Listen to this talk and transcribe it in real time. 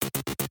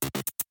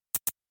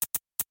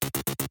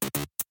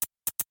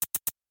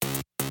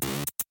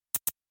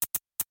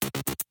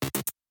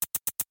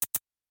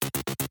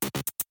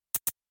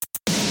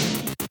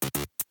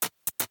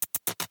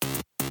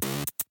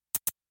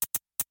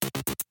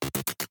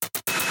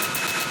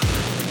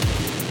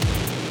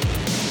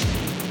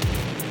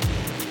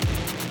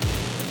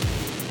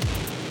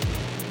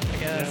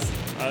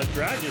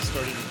drag is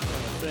starting to become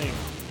a thing,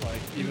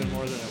 like even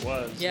more than it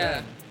was.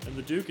 Yeah. And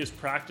the Duke is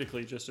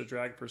practically just a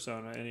drag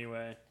persona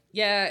anyway.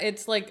 Yeah,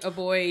 it's like a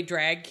boy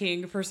drag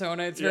king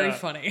persona. It's very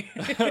funny.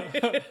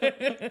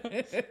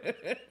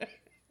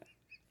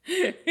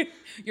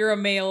 You're a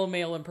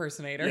male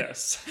impersonator.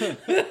 Yes.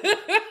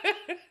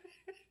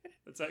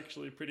 It's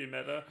actually pretty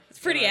meta. It's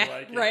pretty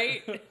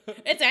right?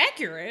 It's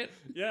accurate.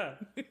 Yeah.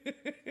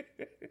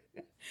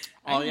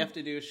 All you have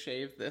to do is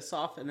shave this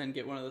off and then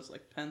get one of those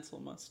like pencil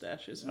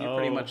mustaches and you're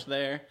pretty much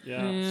there.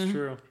 Yeah, it's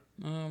true.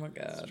 Oh my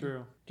god. It's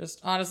true.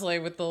 Just honestly,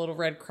 with the little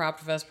red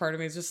cropped vest part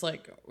of me, it's just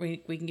like we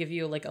can give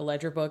you like a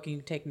ledger book and you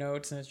can take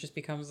notes, and it just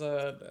becomes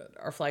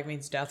Our Flag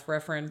Means Death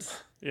reference.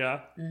 Yeah.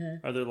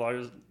 Are there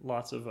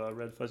lots of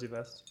red fuzzy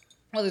vests?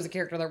 Oh, there's a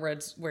character that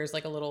wears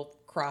like a little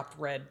cropped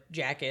red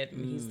jacket,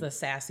 and he's the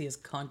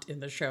sassiest cunt in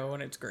the show,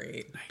 and it's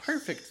great.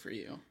 Perfect for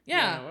you.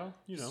 Yeah. Well,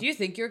 you know. You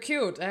think you're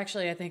cute.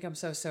 Actually, I think I'm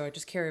so. I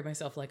just carry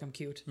myself like I'm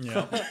cute.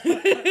 Yeah.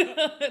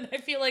 And I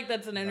feel like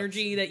that's an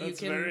energy that you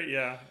can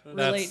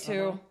relate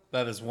to.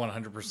 That is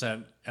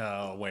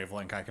 100%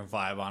 wavelength I can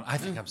vibe on. I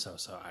think I'm so.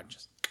 I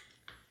just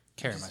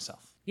carry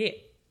myself. Yeah.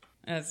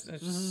 It's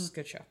just a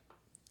good show.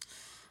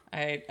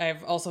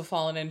 I've also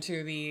fallen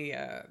into the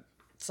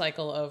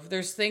cycle of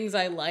there's things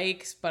I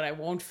like, but I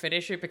won't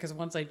finish it because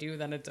once I do,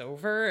 then it's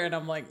over. And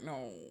I'm like,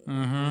 no.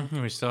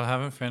 Mm-hmm. We still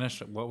haven't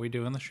finished What We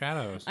Do in the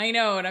Shadows. I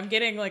know, and I'm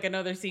getting like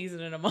another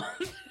season in a month.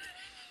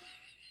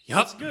 Yep.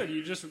 That's good.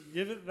 You just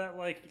give it that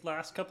like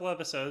last couple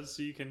episodes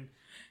so you can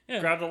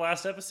grab the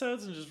last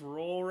episodes and just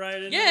roll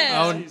right in.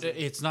 Yeah. Oh,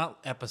 it's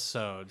not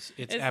episodes.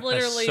 It's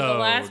literally the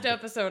last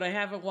episode I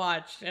haven't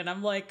watched, and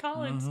I'm like,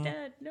 Colin's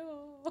dead.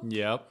 No.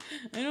 Yep.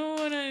 I don't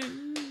want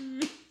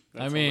to.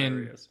 That's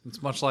hilarious.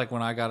 It's much like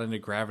when I got into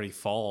Gravity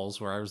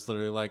Falls, where I was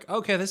literally like,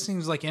 okay, this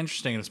seems like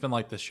interesting. And it's been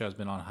like this show's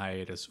been on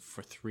hiatus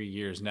for 3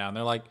 years now. And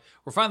they're like,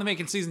 we're finally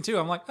making season 2.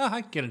 I'm like, oh,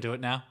 I can get into it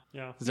now.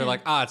 Yeah. Because they're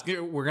like,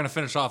 we're going to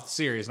finish off the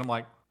series. And I'm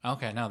like,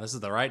 okay, no, this is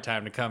the right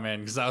time to come in.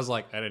 Because I was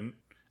like,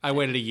 I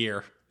waited a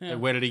year. I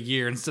waited a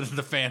year instead of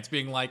the fans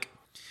being like,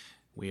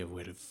 we have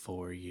waited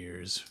 4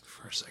 years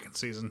for a second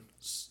season.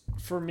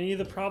 For me,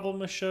 the problem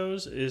with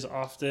shows is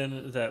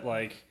often that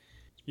like,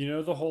 you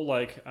know, the whole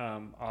like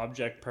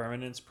object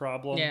permanence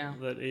problem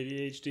that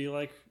ADHD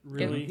like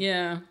really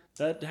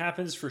that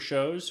happens for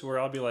shows where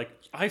I'll be like,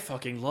 I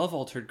fucking love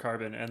Altered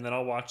Carbon, and then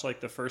I'll watch like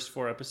the first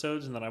 4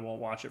 episodes and then I won't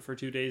watch it for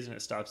 2 days and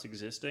it stops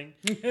existing.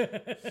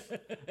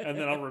 And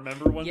then I'll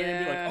remember one day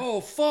and be like,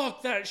 oh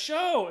fuck that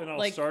show, and I'll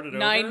like start it over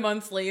 9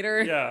 months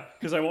later. Yeah,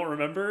 because I won't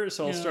remember,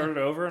 so I'll start it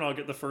over and I'll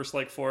get the first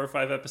like 4 or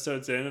 5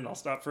 episodes in and I'll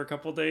stop for a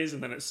couple days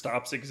and then it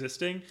stops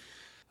existing.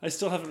 I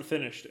still haven't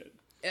finished it.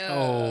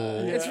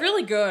 It's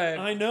really good.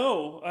 I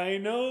know.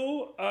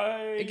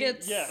 It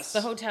gets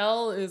the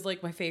hotel is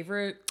like my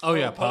favorite. Oh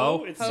yeah,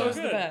 Poe. It's Poe's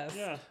so the good. best.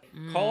 Yeah.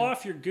 Call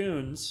off your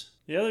goons.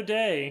 The other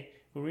day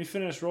when we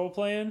finished role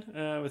playing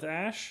with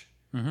Ash,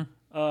 I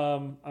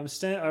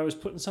was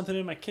putting something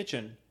in my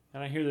kitchen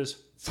and I hear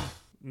this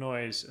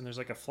noise and there's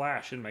like a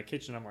flash in my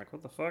kitchen. I'm like,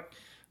 what the fuck?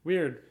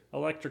 Weird.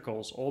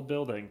 Electricals, old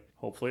building.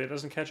 Hopefully it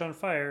doesn't catch on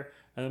fire.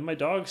 And then my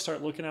dogs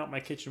start looking out my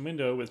kitchen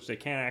window, which they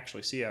can't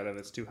actually see out of.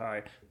 It's too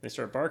high. They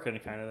start barking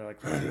kind of. They're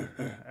like,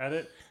 at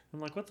it. I'm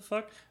like, what the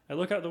fuck? I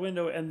look out the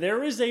window, and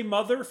there is a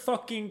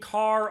motherfucking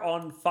car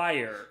on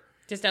fire.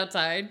 Just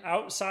outside?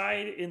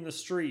 Outside in the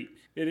street.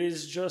 It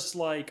is just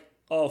like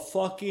a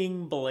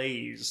fucking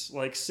blaze.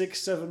 Like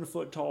 6-7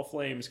 foot tall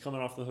flames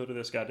coming off the hood of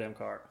this goddamn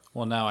car.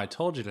 Well, now I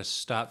told you to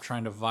stop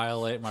trying to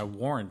violate my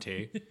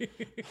warranty,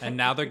 and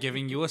now they're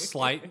giving you a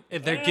slight.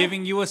 They're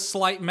giving you a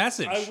slight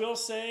message. I will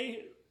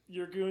say,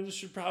 your goons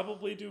should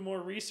probably do more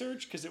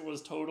research because it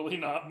was totally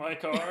not my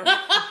car.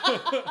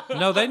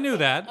 No, they knew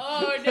that.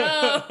 Oh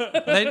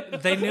no!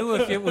 They knew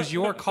if it was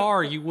your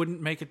car, you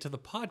wouldn't make it to the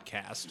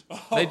podcast.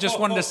 They just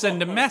wanted to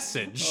send a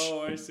message.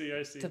 Oh, I see.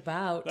 It's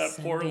about that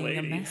poor sending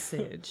lady. a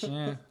message.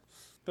 Yeah.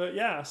 But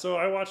yeah, so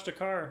I watched a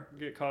car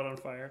get caught on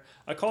fire.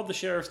 I called the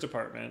sheriff's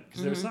department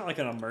because it's not like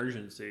an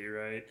emergency,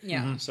 right?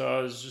 Yeah. So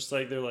I was just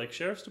like, they're like,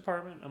 sheriff's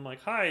department? I'm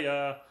like,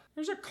 hi,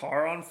 there's a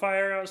car on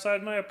fire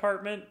outside my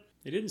apartment.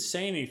 They didn't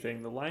say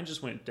anything. The line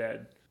just went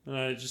dead. And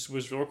I just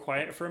was real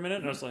quiet for a minute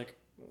and I was like,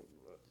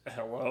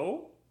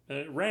 hello? And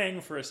it rang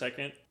for a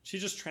second. She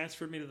just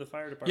transferred me to the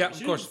fire department. Yeah, of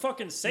she course. didn't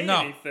fucking say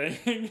No.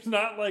 anything.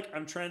 Not like,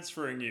 I'm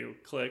transferring you.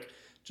 Click.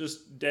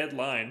 Just dead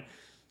line.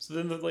 So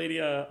then the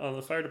lady on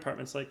the fire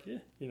department's like,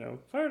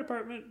 fire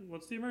department,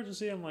 what's the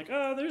emergency? I'm like,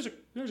 there's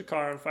a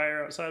car on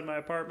fire outside my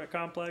apartment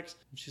complex.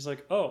 And she's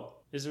like, oh,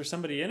 is there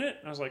somebody in it?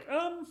 And I was like,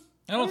 I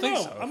don't think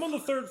know. so. I'm on the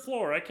 3rd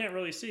floor. I can't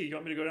really see. You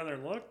want me to go down there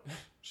and look?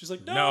 She's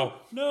like, No.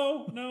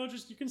 no,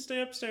 just you can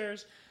stay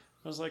upstairs.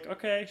 I was like,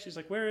 okay. She's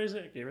like, where is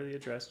it? I gave her the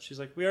address. She's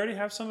like, we already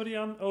have somebody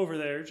on over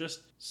there.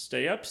 Just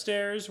stay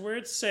upstairs where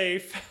it's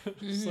safe.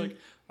 It's like,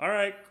 all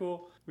right,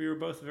 cool. We were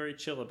both very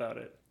chill about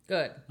it.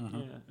 Good. Yeah,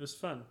 it was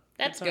fun.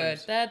 That's good.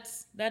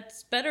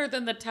 That's better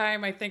than the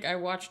time I think I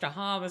watched a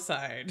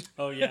homicide.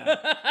 Oh, yeah.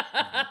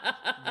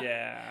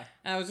 Yeah.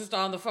 I was just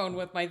on the phone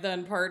with my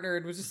then partner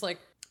and was just like,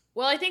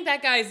 well, I think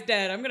that guy's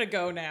dead. I'm gonna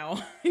go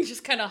now. He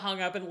just kind of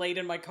hung up and laid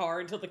in my car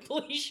until the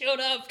police showed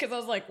up because I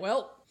was like,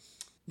 well,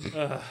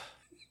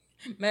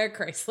 Merry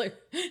Chrysler.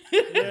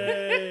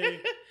 Yay.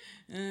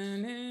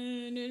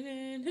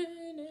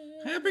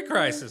 Happy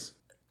Crisis.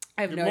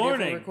 I have Good no idea if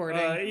morning, we're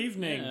recording.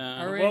 evening.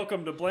 Yeah. Are we?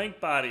 Welcome to Blank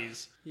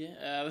Bodies,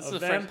 Yeah, this is a the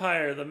first.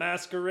 Vampire the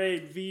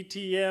Masquerade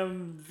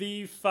VTM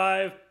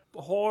V5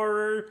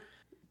 horror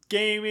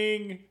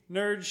gaming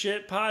nerd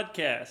shit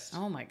podcast.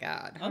 Oh my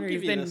god. I'll Hunter, give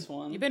you've you been, this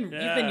one. You've been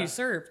Yeah.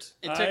 usurped.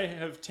 It I took,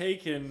 have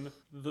taken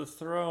the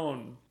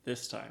throne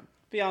this time.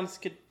 be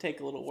honest, could take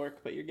a little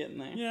work, but you're getting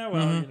there. Yeah,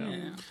 well, you know.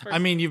 Yeah. I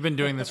mean, you've been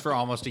doing this for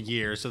almost a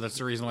year, so that's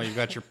the reason why you've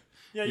got your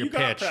Yeah, your you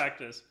got pitch.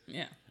 practice.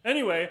 Yeah.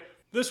 Anyway,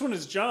 this one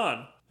is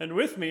John, and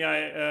with me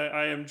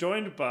I am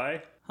joined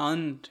by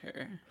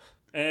Hunter.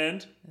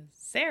 and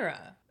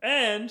Sarah.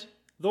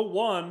 the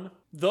one,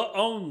 the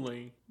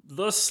only,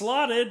 the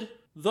slotted,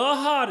 the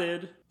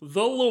hotted,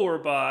 the lure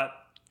bot.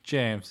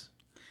 James.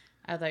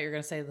 I thought you were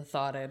gonna say the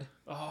thoughted.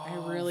 I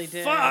really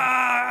did.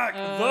 Fuck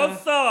the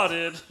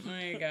thoughted. There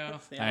you go.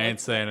 Yeah, I ain't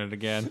saying it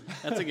again.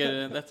 That's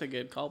a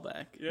good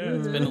callback. Yeah.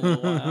 It's been a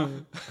little while.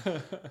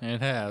 It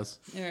has.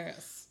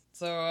 Yes.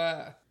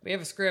 So we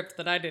have a script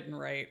that I didn't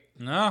write.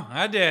 No,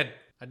 I did.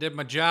 I did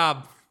my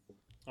job.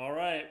 All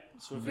right.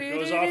 So if it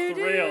goes off the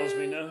rails,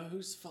 we know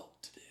whose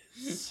fault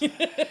it is.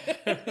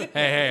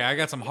 Hey, I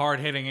got some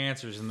hard-hitting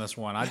answers in this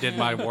one. I did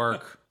my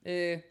work.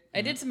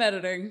 I did some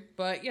editing,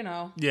 but you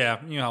know, Yeah,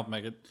 you helped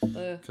make it.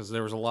 uh, Because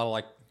there was a lot of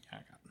like...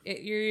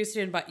 you're used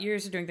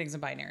to doing things in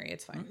binary.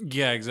 It's fine.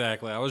 Yeah,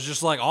 exactly. I was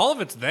just like, all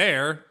of it's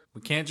there.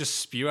 We can't just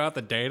spew out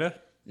the data.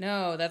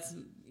 No, that's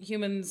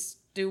humans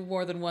do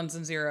more than ones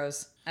and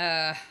zeros.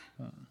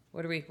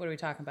 What are we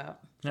talking about?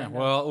 Yeah,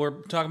 well,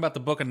 we're talking about the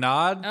Book of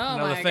Nod. Oh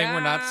Another my thing we're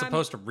not God.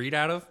 supposed to read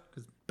out of.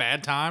 'Cause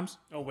bad times.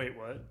 Oh, wait,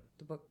 what?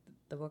 The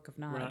book of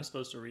We're not Nod.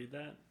 supposed to read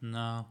that?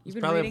 No. You've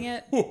it's been reading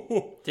it?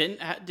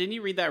 Didn't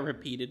you read that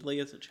repeatedly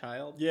as a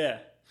child? Yeah.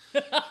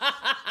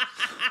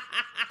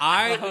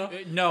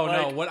 No,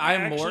 Like, what I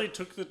I'm more... actually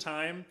took the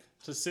time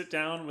to sit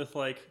down with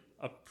like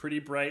a pretty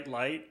bright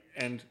light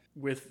and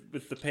with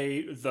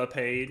the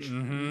page.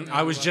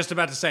 I was just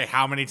about to say,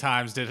 how many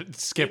times did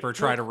Skipper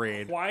try to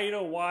read? Quite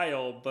a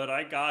while, but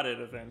I got it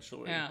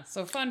eventually. Yeah.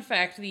 So fun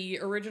fact, the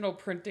original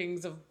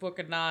printings of Book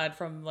of Nod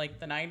from like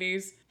the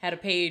 90s had a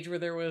page where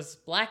there was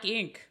black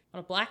ink on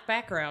a black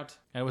background.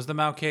 It was the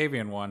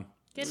Malkavian one.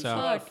 Get So-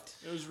 fucked.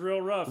 It was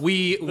real rough.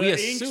 We the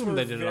inks assumed were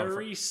they did it all for...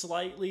 very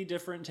slightly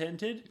different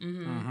tinted,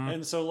 Mm-hmm.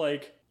 and so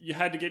like you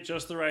had to get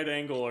just the right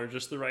angle or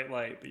just the right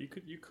light, but you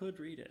could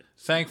read it.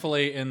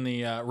 Thankfully, in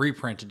the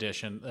reprint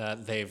edition,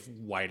 they've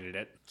whited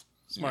it.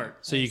 Smart.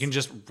 So you can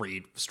just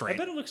read I straight.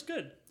 bet it looks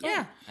good.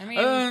 Yeah. I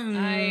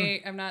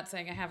mean, I'm not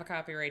saying I have a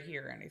copy right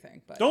here or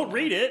anything, but Don't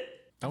read it.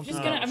 Don't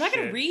I'm not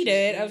gonna shit. read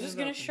it. I was just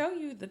gonna show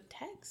you the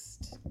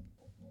text.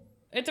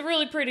 It's a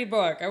really pretty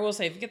book. I will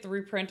say, if you get the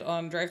reprint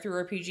on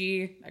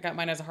DriveThruRPG, I got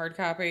mine as a hard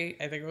copy.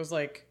 I think it was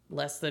like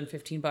less than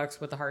 $15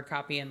 with the hard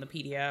copy and the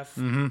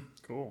PDF.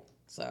 Cool.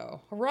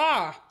 So,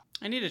 hurrah!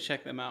 I need to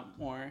check them out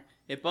more.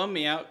 It bummed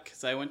me out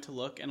because I went to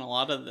look and a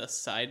lot of the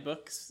side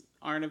books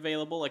aren't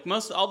available. Like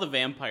all the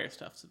vampire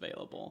stuff's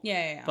available.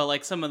 Yeah. But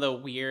like some of the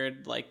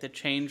weird, like the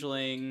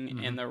Changeling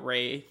Mm-hmm. and the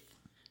Wraith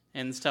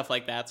and stuff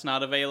like that's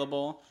not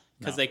available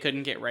because they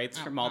couldn't get rights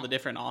from all the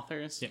different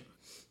authors. Yeah.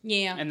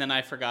 Yeah. And then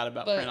I forgot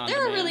about But print on they're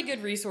a demand. really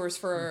good resource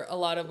for a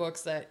lot of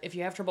books that if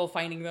you have trouble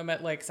finding them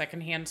at like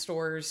secondhand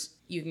stores,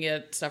 you can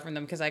get stuff from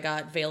them because I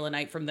got Veil of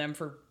Night from them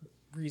for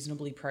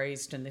reasonably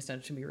priced and they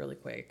sent it to me really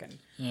quick. And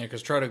Yeah,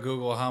 because try to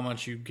Google how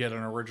much you get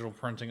an original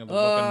printing of the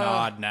Book of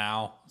Nod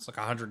now. It's like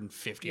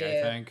 150, I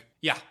Yeah. think.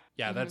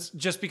 Yeah, that's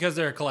just because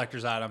they're a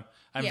collector's item.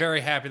 I'm Yeah.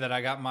 very happy that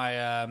I got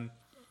my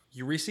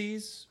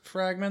Ulysses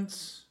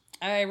fragments.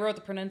 I wrote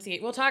the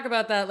pronunciation. We'll talk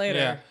about that later.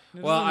 Yeah. It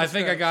was Well, in the I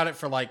think I script. got it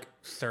for like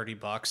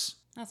 $30.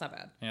 That's not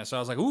bad. Yeah, so I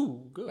was like,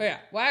 ooh, good. Oh yeah.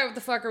 Why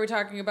the fuck are we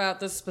talking about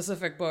this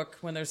specific book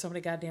when there's so many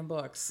goddamn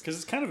books? Because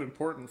it's kind of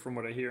important from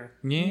what I hear.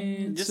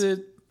 Yeah,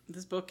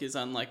 This book is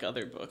unlike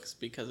other books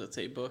because it's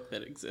a book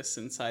that exists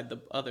inside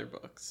the other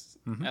books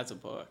as a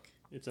book.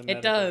 It's a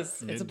It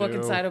does. It's a book do.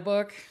 inside a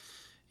book.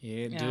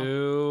 you Yeah.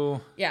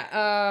 do.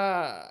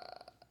 Yeah.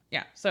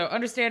 Yeah. So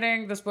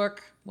understanding this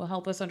book will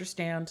help us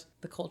understand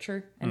the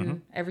culture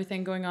and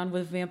everything going on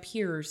with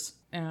vampires,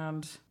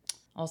 and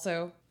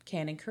also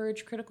can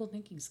encourage critical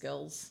thinking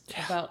skills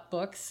about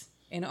books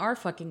in our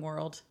fucking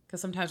world. Because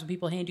sometimes when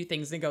people hand you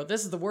things, they go,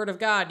 "This is the word of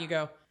God." You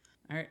go,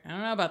 "All right, I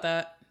don't know about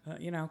that."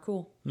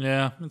 Cool.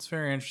 Yeah, it's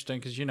very interesting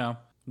because,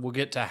 we'll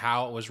get to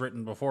how it was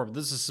written before, but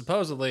this is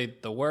supposedly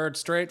the word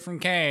straight from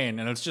Cain.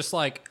 And it's just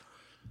like,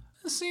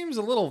 this seems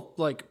a little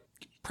like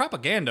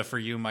propaganda for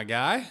you, my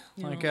guy.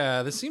 Like,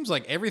 this seems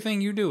like everything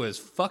you do is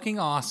fucking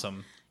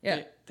awesome.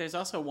 Yeah. There's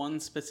also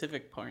one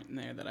specific point in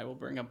there that I will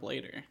bring up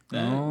later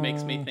that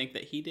makes me think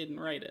that he didn't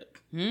write it.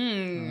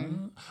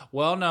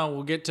 Well, no,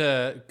 we'll get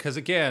to, because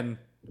again,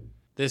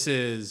 this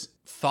is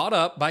thought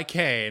up by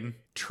Cain,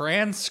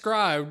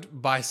 transcribed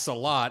by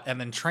Salat, and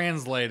then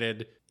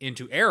translated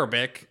into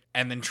Arabic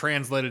and then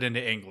translated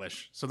into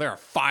English. So there are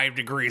 5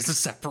 degrees of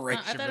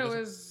separation. I thought it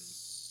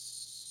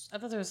was. I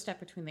thought there was a step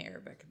between the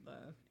Arabic and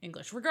the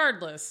English.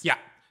 Regardless, Yeah,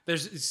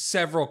 there's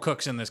several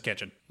cooks in this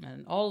kitchen.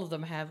 and all of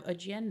them have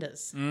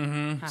agendas.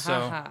 Ha So-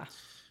 ha ha.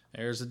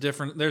 There's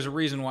a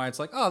reason why it's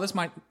like, oh, this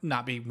might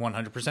not be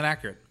 100%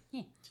 accurate.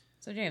 Yeah.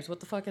 So James, what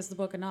the fuck is the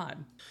Book of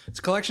Nod? It's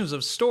collections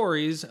of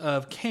stories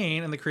of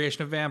Cain and the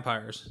creation of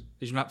vampires.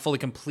 These are not fully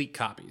complete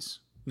copies.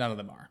 None of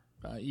them are.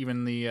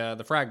 Even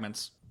the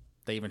fragments,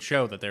 they even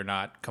show that they're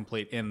not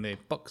complete in the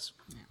books.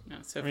 No,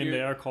 so I if mean, you're,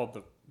 they are called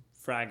the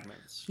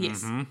fragments.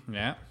 Yes.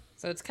 Yeah.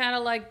 So it's kind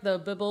of like the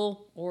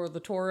Bible or the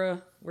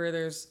Torah, where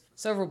there's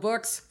several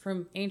books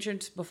from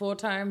ancient before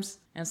times,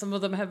 and some of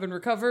them have been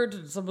recovered,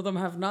 and some of them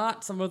have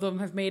not. Some of them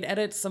have made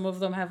edits, some of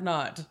them have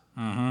not.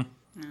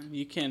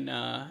 you can,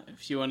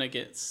 if you want to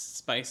get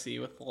spicy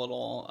with a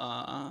little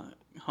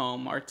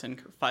home arts and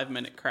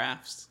 5-minute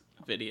crafts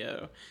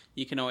video,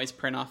 you can always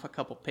print off a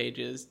couple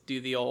pages,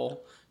 do the old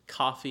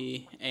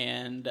coffee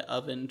and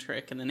oven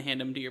trick, and then hand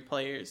them to your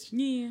players.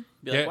 Yeah.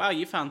 Be like, Yeah. wow,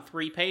 you found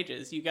 3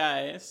 pages. You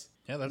guys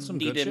Yeah, that's some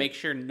need good to shit. make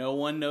sure no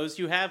one knows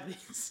you have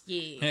these.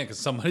 Yeah. Yeah, because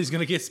somebody's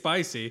gonna get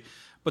spicy.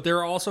 But there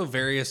are also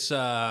various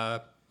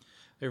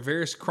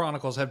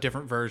chronicles have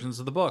different versions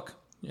of the book.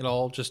 It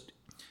all just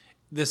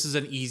this is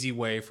an easy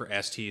way for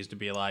STs to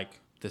be like,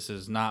 this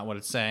is not what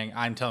it's saying.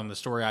 I'm telling the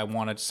story I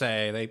wanted to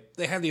say.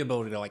 They have the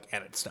ability to like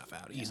edit stuff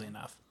out easily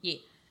enough. Yeah.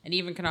 And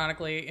even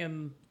canonically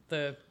in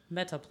the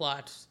meta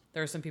plot,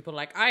 there are some people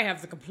like, I have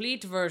the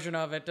complete version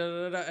of it, da,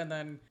 da, da, and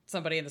then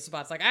somebody in the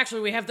spot's like,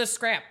 actually, we have this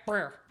scrap.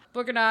 Brr.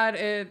 Book of Nod,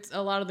 it's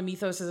a lot of the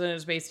mythos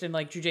is based in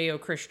like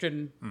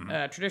Judeo-Christian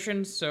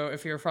traditions. So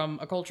if you're from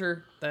a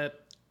culture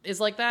that is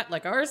like that,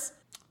 like ours,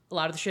 a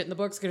lot of the shit in the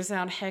book's gonna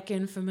sound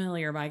heckin'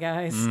 familiar, my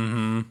guys.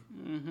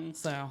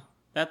 So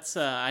That's,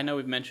 I know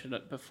we've mentioned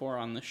it before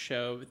on the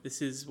show, but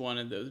this is one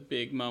of those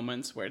big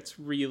moments where it's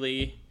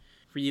really,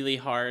 really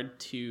hard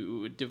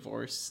to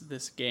divorce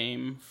this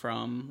game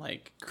from,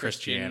 like,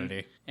 Christian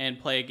Christianity. and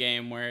play a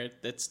game where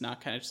it's not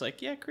kind of just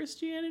like, yeah,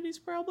 Christianity's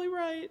probably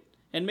right.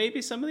 And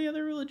maybe some of the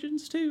other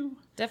religions, too.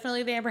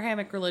 definitely the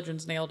Abrahamic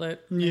religions nailed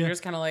it. And you're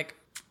just kind of like,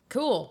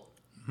 cool.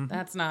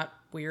 That's not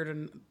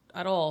weird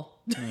at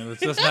all. Yeah, this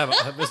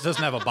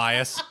doesn't have a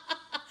bias.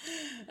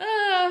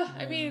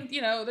 I mean,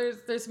 you know,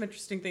 there's some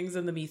interesting things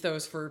in the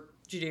mythos for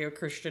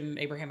Judeo-Christian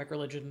Abrahamic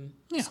religion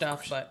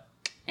stuff, but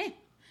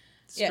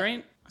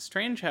yeah.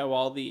 Strange how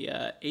all the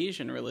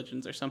Asian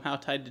religions are somehow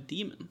tied to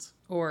demons.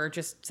 Or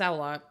just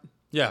Salot.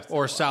 Yeah,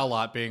 or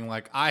Salot being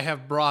like, I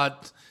have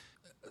brought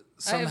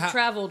I have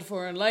traveled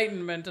for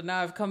enlightenment, and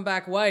now I've come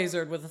back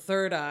wisered with a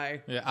third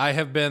eye. Yeah, I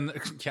have been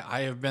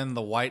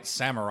the white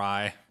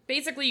samurai.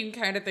 Basically, you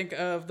can kind of think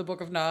of the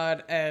Book of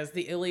Nod as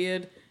the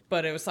Iliad,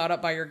 but it was thought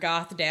up by your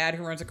goth dad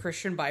who runs a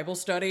Christian Bible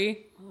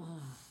study.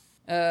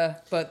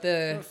 But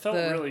It felt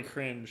really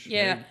cringe.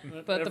 Yeah,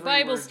 Like, but the every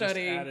Bible word just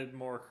study- added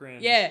more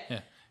cringe. Yeah. Yeah,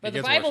 But it the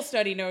gets Bible worse.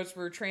 study notes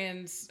were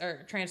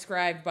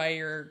transcribed by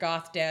your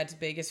goth dad's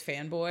biggest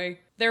fanboy.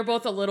 They're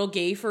both a little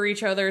gay for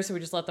each other, so we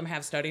just let them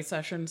have study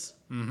sessions.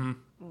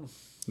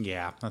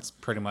 Yeah, that's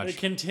pretty It much.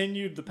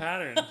 continued the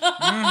pattern.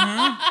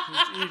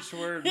 Each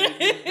word made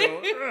me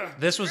go, ugh.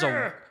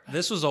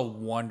 This was a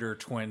Wonder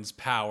Twins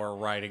power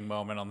writing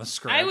moment on the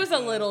screen. I was a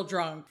little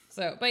drunk.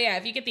 So, but yeah,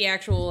 if you get the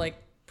actual like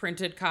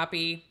printed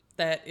copy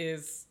that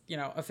is, you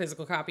know, a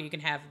physical copy, you can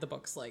have the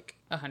books like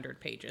 100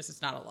 pages.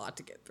 It's not a lot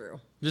to get through.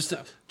 just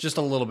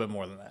a little bit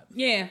more than that.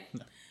 Yeah.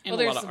 And a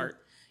there's lot of art.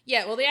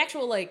 Yeah, well, the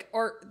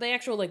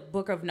actual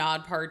Book of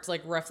Nod part's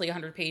like roughly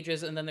 100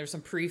 pages, and then there's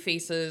some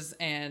prefaces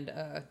and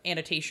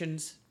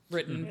annotations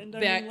written And I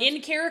back mean,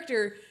 in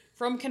character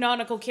from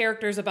canonical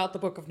characters about the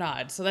Book of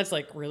Nod. So that's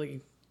like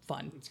really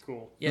fun. It's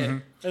cool. Yeah.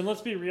 And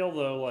let's be real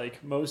though,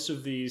 like most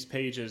of these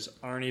pages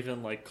aren't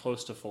even like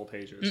close to full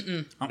pages.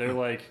 They're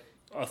like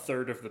a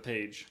third of the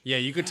page. Yeah,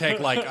 you could take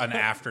like an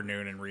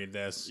afternoon and read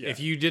this. Yeah.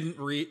 If you didn't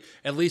read,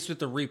 at least with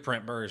the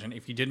reprint version,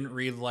 if you didn't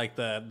read like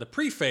the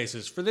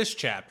prefaces for this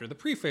chapter, the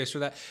preface for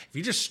that, if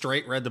you just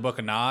straight read the Book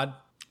of Nod,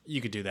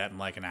 you could do that in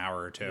like an hour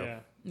or two. Yeah.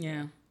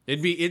 Yeah.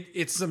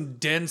 It's some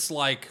dense,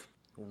 like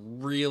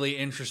really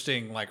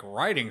interesting like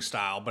writing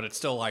style, but it's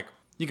still like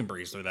you can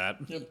breeze through that.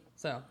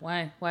 So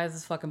why does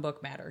this fucking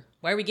book matter?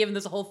 Why are we giving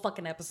this a whole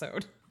fucking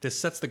episode? This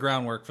sets the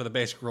groundwork for the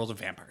basic rules of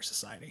Vampire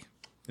Society.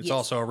 It's Yes.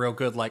 also a real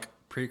good like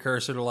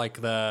precursor to like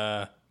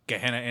the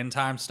Gehenna End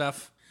Time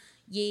stuff.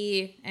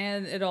 Yeah,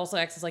 and it also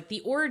acts as like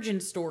the origin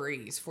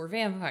stories for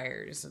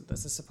vampires.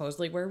 This is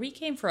supposedly where we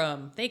came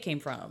from. They came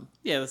from.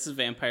 Yeah, this is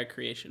vampire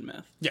creation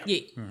myth. Yeah. Yeah.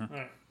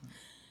 Alright.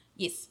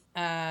 Yes.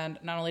 And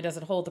not only does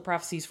it hold the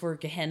prophecies for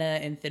Gehenna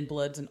and Thin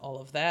Bloods and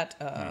all of that,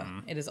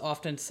 it is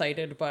often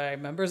cited by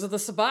members of the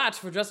Sabbat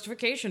for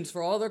justifications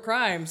for all their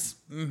crimes.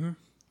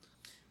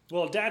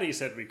 Well, Daddy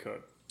said we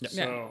could.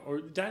 So, Yeah.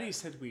 or Daddy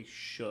said we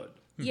should.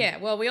 Yeah,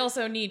 well, we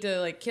also need to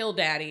like kill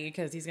Daddy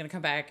because he's going to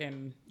come back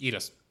and, Eat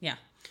us. yeah.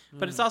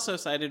 But it's also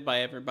cited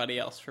by everybody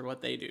else for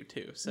what they do,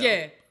 too. So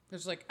Yeah.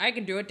 There's like, I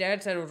can do it.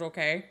 Dad said it was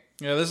okay.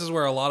 Yeah, this is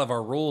where a lot of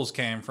our rules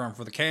came from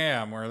for the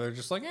cam, where they're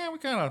just like, we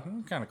kind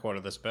of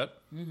quoted this bit.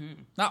 Mm-hmm.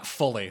 Not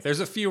fully. There's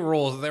a few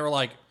rules that they were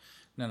like,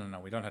 no,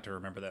 we don't have to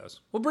remember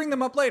those. We'll bring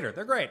them up later.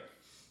 They're great.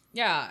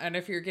 Yeah, and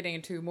if you're getting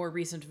into more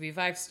recent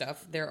V5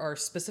 stuff, there are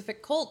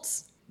specific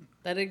cults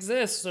that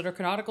exist that are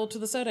canonical to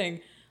the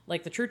setting,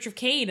 like the Church of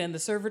Cain and the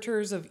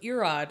Servitors of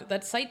Erod,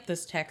 that cite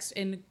this text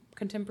in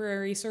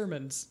contemporary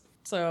sermons.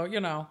 So,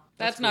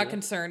 that's not cool.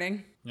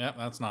 concerning. Yeah,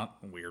 that's not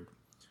weird.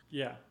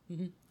 Yeah.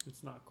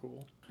 It's not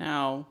cool.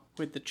 Now,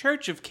 would the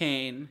Church of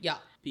Cain Yeah.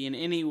 be in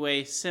any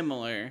way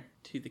similar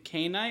to the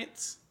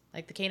Cainites?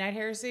 Like the Cainite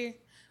heresy?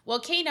 Well,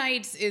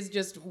 Cainites is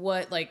just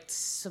what,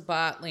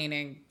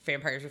 Sabbat-leaning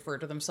vampires refer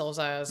to themselves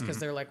as, because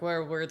they're like,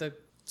 we're the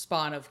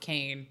spawn of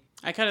Cain.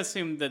 I kind of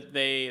assumed that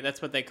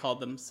that's what they called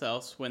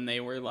themselves when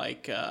they were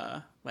like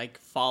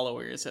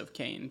followers of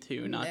Cain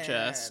too, not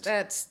just.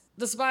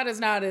 The Sabbat is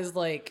not as,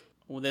 Well,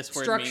 this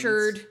word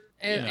structured means-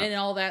 and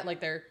all that.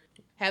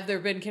 Have there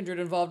been kindred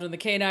involved in the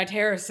Cainite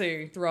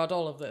heresy throughout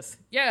all of this?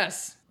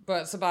 Yes.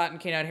 But Sabbat and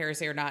Cainite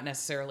heresy are not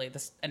necessarily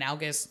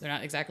analogous. They're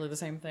not exactly the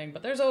same thing,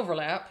 but there's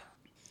overlap.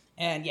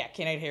 And yeah,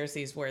 Cainite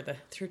heresy is where the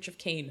Church of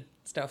Cain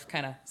stuff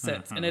kind of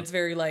sits. And it's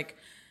very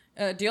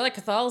do you like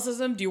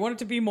Catholicism? Do you want it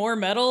to be more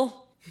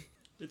metal?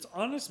 It's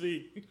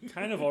honestly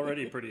kind of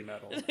already pretty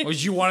metal.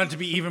 Would you want it to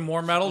be even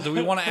more metal? Do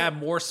we want to add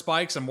more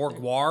spikes and more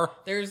guar?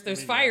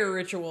 There's fire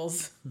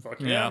rituals.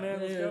 Fuck Yeah. yeah, man,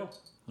 let's go.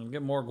 We'll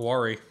get more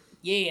guary.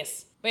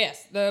 Yes. But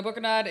yes, the Book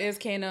of Nod is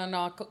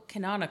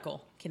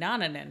canonical.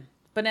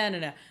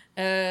 Banana.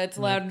 It's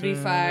allowed in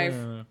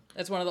V5.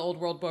 That's one of the old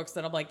world books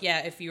that I'm like, yeah,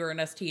 if you're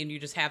an ST and you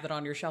just have it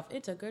on your shelf,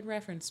 it's a good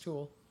reference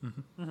tool.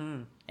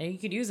 And you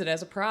could use it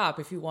as a prop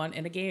if you want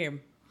in a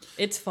game.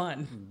 It's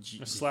fun.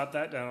 Just slap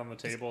that down on the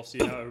table, see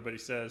how everybody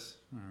says.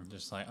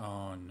 Just like,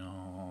 oh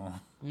no.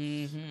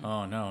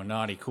 Oh no,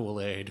 naughty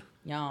Kool-Aid.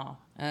 Yeah.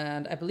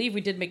 And I believe we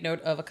did make note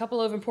of a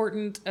couple of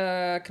important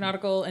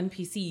canonical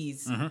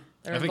NPCs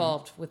that are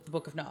involved with the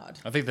Book of Nod.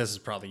 I think this is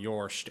probably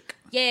your shtick.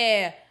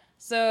 Yeah.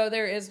 So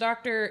there is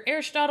Dr.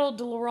 Aristotle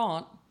de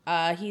Laurent.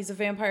 He's a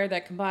vampire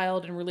that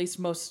compiled and released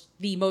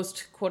the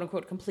most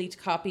quote-unquote complete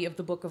copy of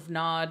the Book of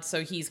Nod.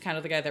 So he's kind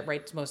of the guy that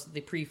writes most of the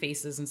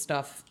prefaces and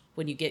stuff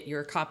when you get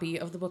your copy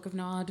of the Book of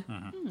Nod.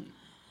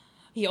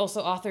 He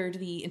also authored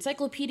the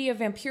Encyclopedia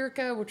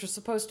Vampirica, which was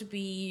supposed to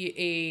be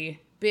a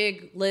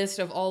big list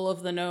of all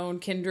of the known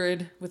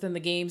kindred within the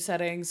game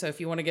setting. So if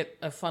you want to get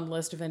a fun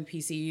list of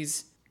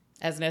NPCs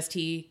as an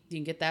ST, you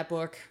can get that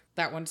book.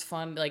 That one's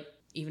fun.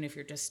 Even if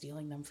you're just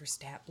stealing them for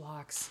stat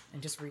blocks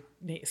and just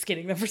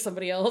skinning them for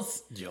somebody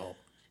else. Yup.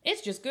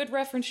 It's just good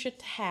reference shit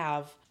to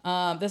have.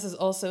 This is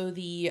also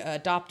the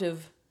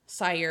adoptive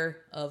sire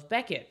of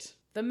Beckett,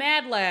 the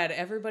Mad Lad,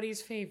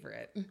 everybody's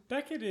favorite.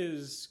 Beckett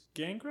is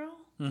Gangrel?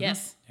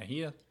 Yes. Yeah,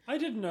 he is. I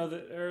didn't know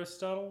that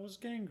Aristotle was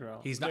Gangrel.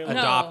 He's not They-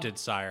 adopted,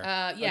 sire.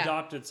 Yeah.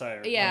 Adopted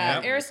sire. Yeah,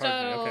 Okay,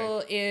 Aristotle pardon me,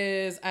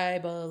 okay. is, I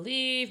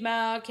believe,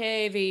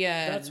 Malkavian.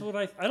 That's what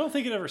I don't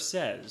think it ever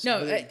says. No,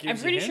 but it I'm gives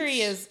you pretty sure he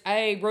hints. is.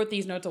 I wrote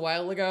these notes a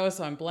while ago,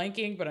 so I'm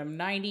blanking, but I'm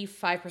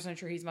 95%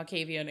 sure he's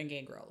Malkavian and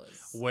Gangrel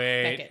is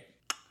Wait. Beckett.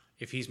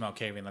 If he's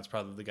Malkavian, that's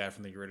probably the guy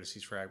from the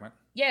Eurydice fragment.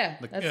 Yeah,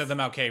 The that's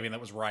Malkavian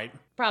that was right.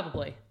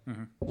 probably.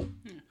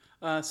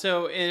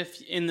 So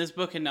if in this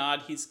Book of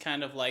Nod, he's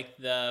kind of like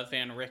the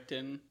Van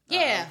Richten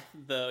Yeah.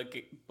 of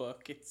the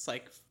book. It's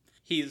like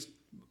he's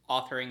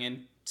authoring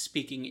and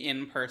speaking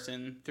in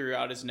person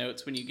throughout his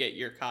notes when you get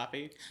your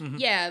copy.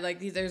 Yeah,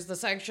 there's the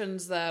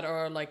sections that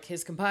are like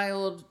his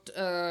compiled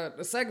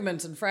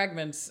segments and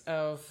fragments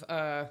of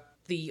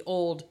the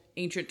old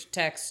ancient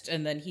text,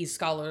 and then he's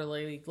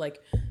scholarly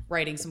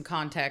writing some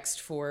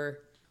context for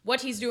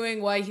what he's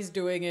doing, why he's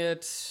doing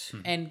it,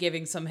 and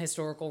giving some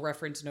historical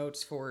reference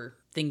notes for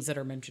things that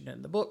are mentioned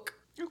in the book.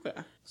 Okay.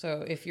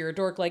 So if you're a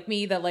dork like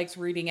me that likes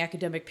reading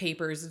academic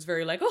papers, it's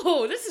very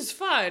oh, this is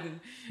fun.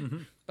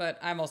 But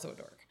I'm also a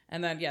dork.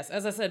 And then, yes,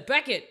 as I said,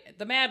 Beckett,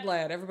 the Mad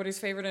Lad, everybody's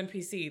favorite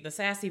NPC, the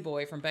sassy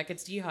boy from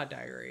Beckett's Jihad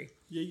Diary.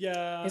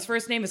 Yeah. His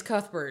first name is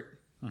Cuthbert.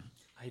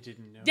 I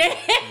didn't know.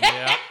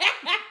 Yeah.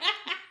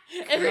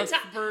 Every time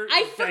Cuthbert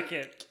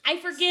Beckett. I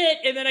forget,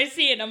 and then I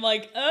see it, and I'm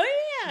like, oh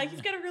yeah,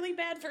 he's got a really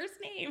bad first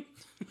name.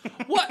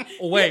 What?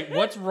 Wait,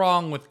 what's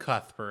wrong with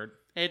Cuthbert?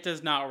 It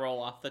does not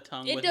roll off the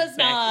tongue. It with does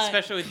not.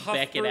 especially with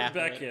Beckett Cuthbert after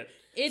it. Beckett.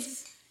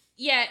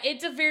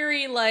 It's a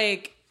very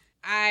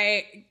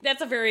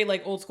that's a very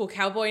old school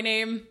cowboy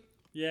name.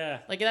 Yeah.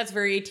 That's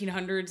very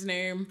 1800s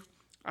name.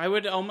 I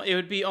would. It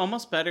would be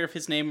almost better if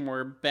his name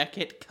were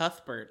Beckett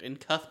Cuthbert, and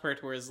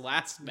Cuthbert were his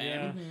last name.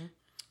 Yeah.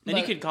 Then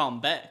you But- could call him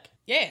Beck.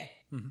 Yeah.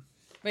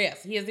 But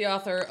yes, he is the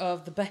author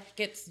of the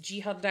Beckett's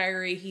Jihad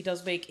Diary. He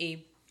does make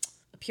a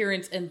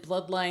appearance in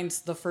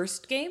Bloodlines, the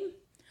first game.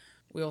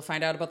 We will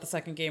find out about the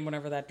second game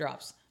whenever that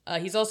drops.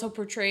 He's also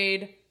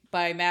portrayed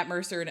by Matt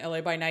Mercer in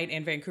LA by Night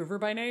and Vancouver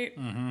by Night.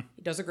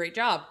 He does a great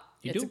job.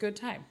 It's do. a good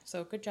time.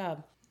 So good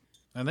job.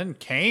 And then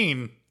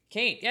Cain.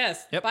 Kane,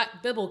 yes. Yep.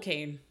 Bibble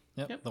Kane.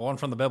 Yep, the one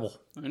from the Bible.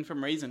 And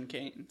from Raising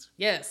Cane's.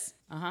 Yes.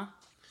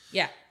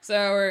 Yeah.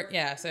 So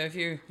if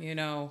you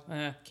know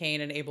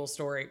Cain and Abel's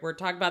story, we're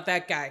talking about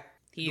that guy.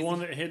 The one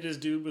that hit his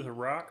dude with a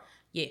rock?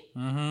 Yeah.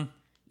 Mm-hmm.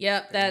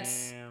 Yep, that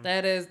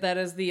is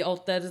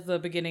the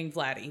beginning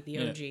Vladdy, the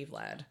OG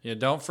Vlad. Yeah,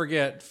 don't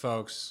forget,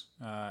 folks,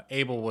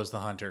 Abel was the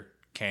hunter.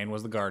 Cain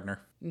was the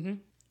gardener. Mm-hmm.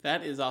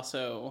 That is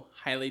also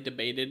highly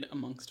debated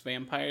amongst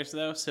vampires,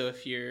 though. So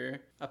if you're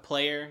a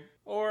player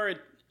or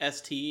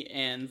ST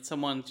and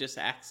someone just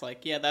acts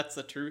like, yeah, that's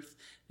the truth,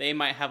 they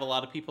might have a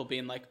lot of people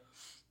being like,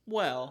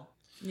 well...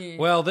 Yeah.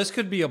 Well, this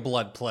could be a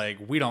blood plague.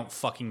 We don't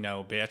fucking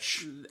know,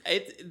 bitch.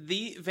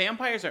 The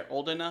vampires are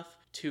old enough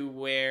to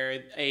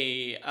where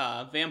a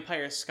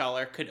vampire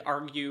scholar could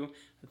argue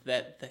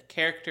that the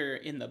character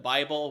in the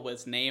Bible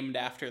was named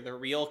after the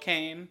real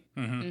Cain,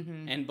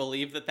 and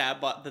believe that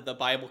the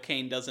Bible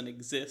Cain doesn't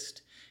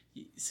exist.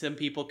 Some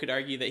people could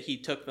argue that he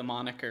took the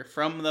moniker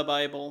from the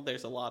Bible.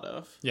 There's a lot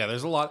of... Yeah,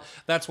 there's a lot.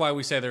 That's why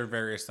we say there are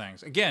various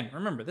things. Again,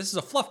 remember, this is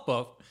a fluff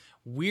book.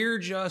 We're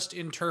just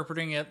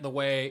interpreting it the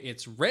way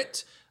it's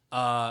writ.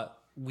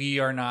 We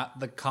are not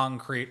the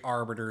concrete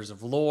arbiters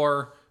of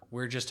lore.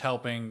 We're just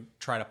helping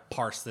try to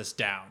parse this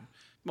down.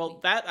 Well,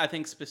 that I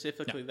think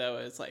specifically, though,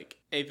 is like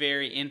a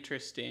very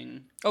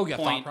interesting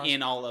point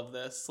in all of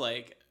this,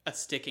 like a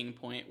sticking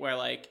point where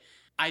like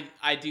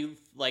I do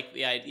like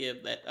the idea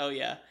that, oh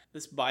yeah,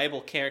 this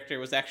Bible character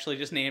was actually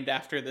just named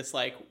after this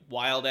like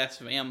wild ass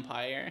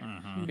vampire.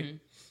 Mm-hmm.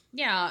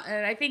 Yeah,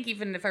 and I think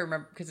even if I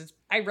remember, because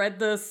I read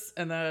this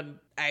and then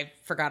I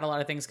forgot a lot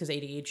of things because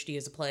ADHD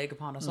is a plague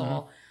upon us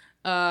all.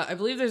 I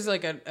believe there's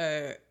like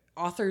a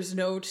author's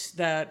note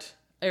that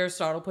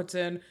Aristotle puts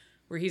in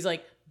where he's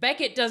like,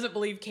 Beckett doesn't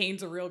believe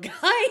Cain's a real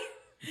guy.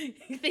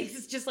 He thinks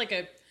it's just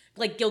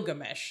like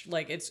Gilgamesh.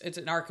 Like it's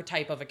an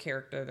archetype of a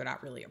character. They're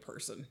not really a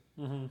person.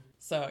 Mm-hmm.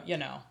 So,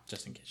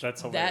 Just in case.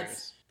 That's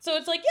hilarious. So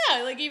it's like,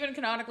 yeah, like even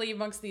canonically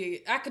amongst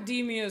the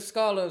academia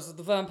scholars of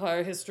the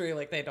vampire history,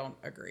 like they don't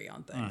agree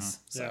on things.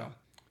 So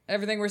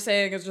everything we're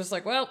saying is just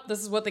like, well,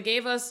 this is what they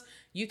gave us.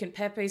 You can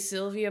Pepe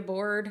Sylvia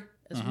board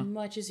as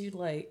much as you'd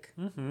like.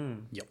 Mm-hmm.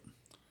 Yep.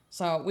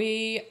 So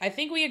I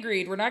think we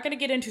agreed. We're not going to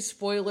get into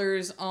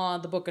spoilers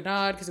on the Book of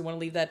Nod because we want to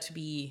leave that to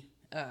be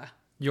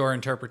your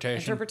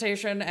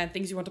interpretation and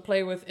things you want to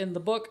play with in the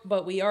book.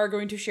 But we are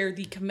going to share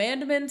the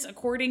commandments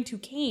according to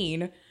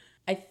Cain.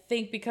 I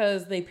think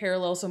because they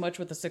parallel so much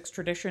with the 6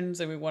 traditions,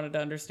 and we wanted to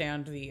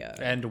understand the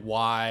and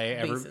why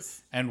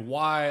basis. And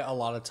why a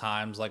lot of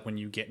times, like when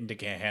you get into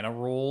Gehenna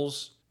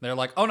rules, they're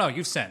like, "Oh no,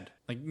 you've sinned."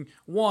 Like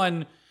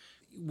one,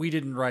 we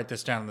didn't write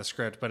this down in the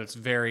script, but it's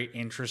very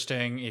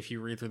interesting if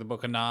you read through the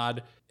Book of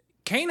Nod.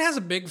 Cain has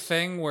a big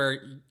thing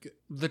where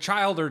the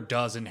child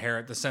does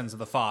inherit the sins of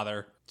the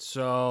father,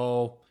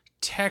 so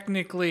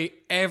technically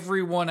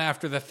everyone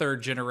after the 3rd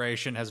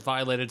generation has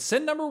violated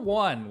sin number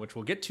 1, which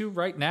we'll get to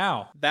right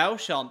now. Thou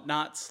shalt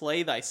not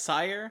slay thy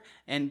sire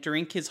and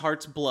drink his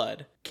heart's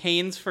blood.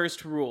 Cain's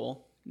first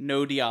rule,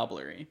 no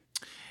diablerie.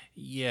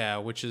 Yeah,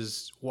 which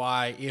is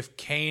why if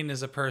Cain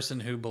is a person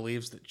who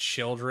believes that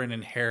children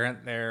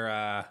inherit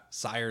their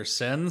sire's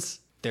sins,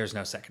 there's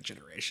no 2nd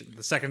generation.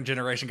 The 2nd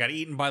generation got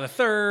eaten by the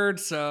 3rd,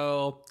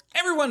 so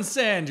everyone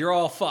sinned. You're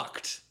all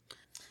fucked.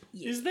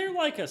 Is there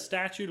like a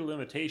statute of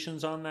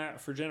limitations on that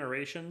for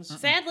generations?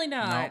 Sadly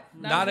not.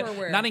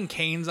 Not in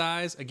Cain's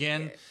eyes.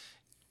 Again,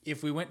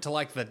 if we went to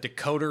like the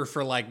decoder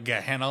for like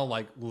Gehenna,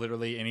 like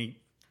literally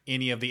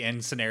any of the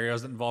end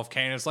scenarios that involve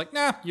Cain, it's like,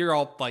 nah, you're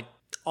all like,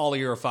 all of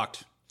you are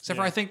fucked. Except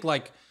for I think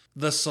like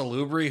the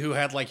Salubri who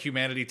had like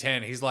Humanity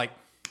 10, he's like,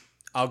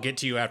 I'll get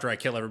to you after I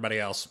kill everybody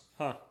else.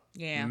 Huh.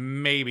 Yeah.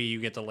 Maybe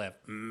you get to live.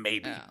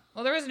 Maybe.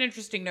 Well, there was an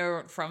interesting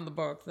note from the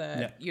book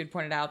that you had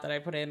pointed out that I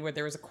put in where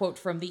there was a quote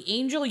from the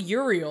angel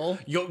Uriel.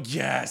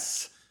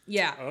 Yes.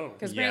 Yeah. Oh.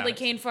 Because apparently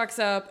Cain fucks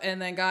up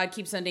and then God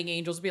keeps sending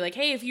angels to be like,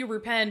 hey, if you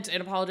repent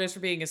and apologize for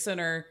being a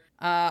sinner,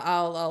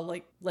 I'll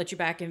like let you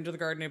back into the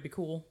garden. It'd be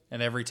cool.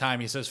 And every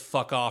time he says,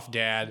 fuck off,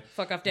 Dad.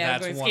 Fuck off,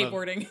 Dad. Going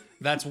skateboarding.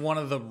 That's one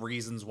of the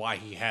reasons why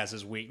he has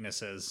his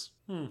weaknesses.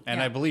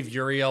 And I believe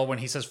Uriel, when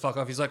he says fuck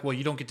off, he's like, well,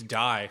 you don't get to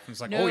die. He's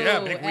like, no, oh yeah,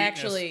 big weakness.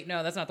 Actually,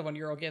 no, that's not the one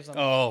Uriel gives him.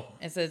 Oh.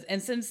 It says,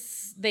 and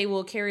since they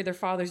will carry their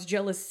father's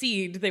jealous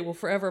seed, they will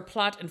forever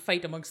plot and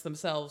fight amongst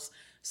themselves.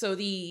 So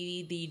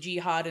the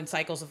jihad and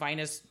cycles of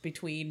violence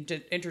between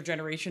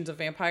intergenerations of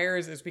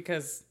vampires is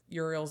because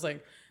Uriel's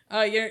like,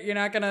 you're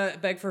not going to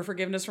beg for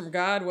forgiveness from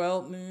God?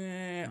 Well,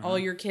 all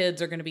your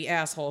kids are going to be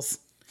assholes.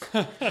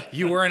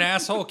 You were an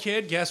asshole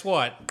kid? Guess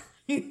what?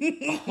 All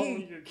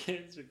your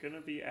kids are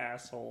gonna be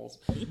assholes.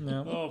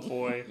 Yep. Oh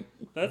boy,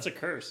 that's a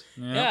curse.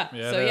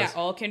 Yeah.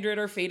 All kindred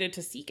are fated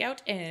to seek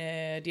out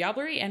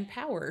diablerie and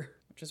power,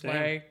 which is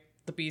why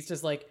the beast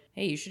is like,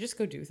 hey, you should just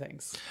go do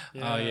things.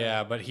 Oh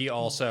yeah, but he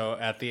also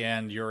at the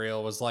end,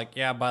 Uriel was like,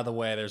 yeah, by the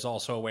way, there's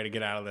also a way to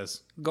get out of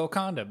this.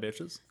 Golconda,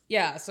 bitches.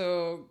 Yeah.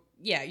 So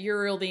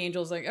Uriel the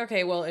angel is like,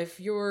 okay, well, if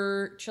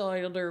your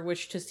children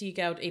wish to seek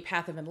out a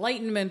path of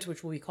enlightenment,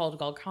 which will be called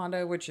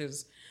Golconda, which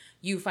is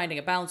you finding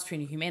a balance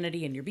between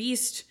humanity and your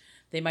beast,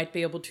 they might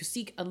be able to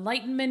seek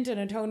enlightenment and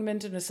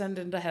atonement and ascend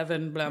into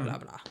heaven, blah, blah,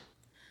 blah.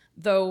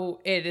 Though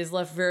it is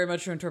left very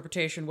much to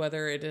interpretation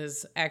whether it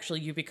is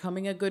actually you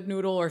becoming a good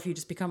noodle or if you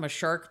just become a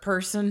shark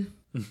person.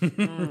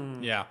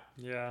 Yeah.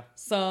 Yeah.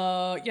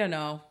 So,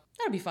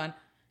 that'd be fun.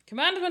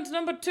 Commandment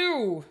number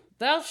 2.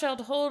 Thou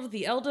shalt hold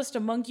the eldest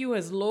among you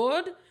as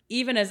Lord,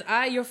 even as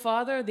I, your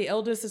father, the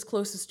eldest, is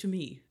closest to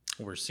me.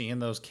 We're seeing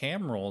those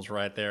cam rolls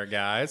right there,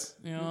 guys.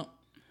 Yeah.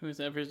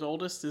 Whoever's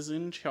oldest is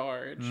in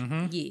charge.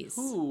 Yes.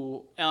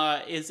 Ooh,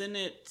 isn't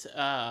it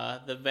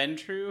the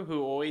Ventru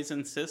who always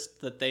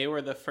insist that they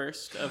were the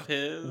first of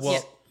his?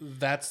 Well,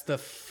 that's the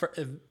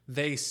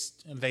they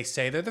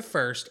say they're the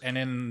first, and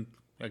in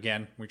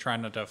again, we try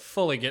not to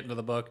fully get into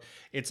the book.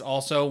 It's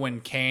also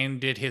when Cain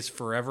did his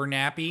forever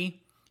nappy,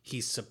 he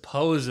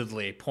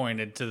supposedly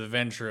pointed to the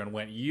Ventru and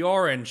went,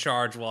 "You're in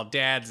charge while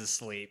Dad's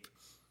asleep."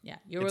 Yeah.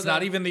 It's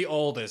not even the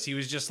oldest. He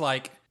was just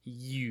like,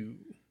 "You."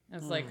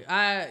 It's like,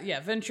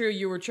 Ventru,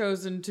 you were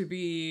chosen to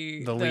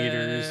be The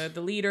leaders. the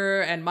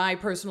leader, and my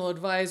personal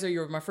advisor.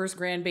 You're my first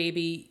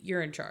grandbaby.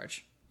 You're in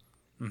charge.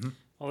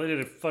 Well, they did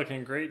a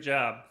fucking great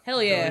job.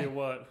 Hell yeah. Tell you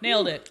what.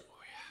 Nailed it.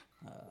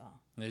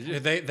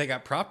 They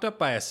got propped up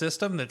by a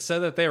system that said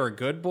that they were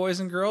good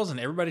boys and girls and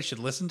everybody should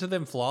listen to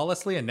them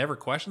flawlessly and never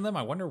question them.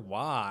 I wonder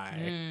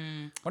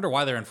why. Wonder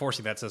why they're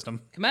enforcing that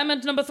system.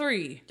 Commandment number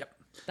 3. Yep.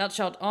 Thou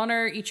shalt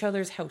honor each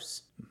other's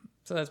house.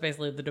 So that's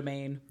basically the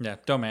domain. Yeah,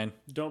 domain.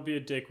 Don't be a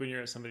dick when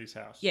you're at somebody's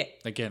house. Yeah.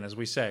 Again, as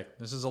we say,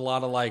 this is a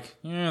lot of like,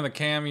 the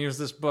Cam used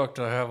this book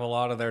to have a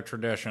lot of their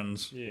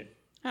traditions. Yeah.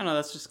 I don't know,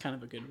 that's just kind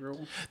of a good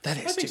rule. That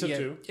is I think so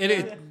too. It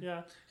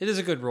is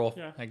a good rule.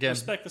 Yeah. Again,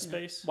 Respect the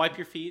space. Wipe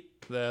your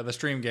feet. the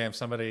stream game,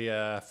 somebody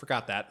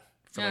forgot that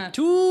for Yeah. like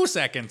 2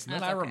 seconds, and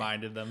then That's I okay.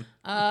 reminded them.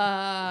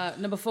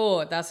 Number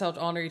 4, thou shalt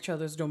honor each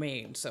other's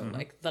domain. So,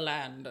 like, the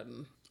land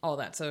and all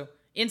that. So,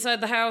 inside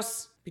the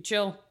house, be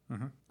chill.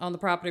 On the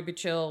property, be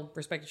chill.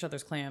 Respect each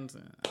other's clans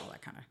and all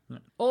that kind of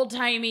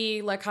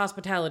old-timey, like,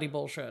 hospitality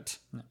bullshit.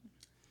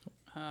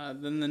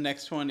 Then the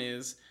next one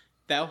is,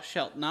 thou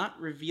shalt not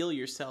reveal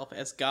yourself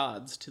as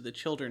gods to the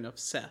children of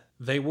Seth.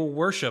 They will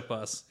worship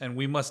us, and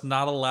we must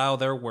not allow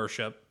their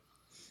worship.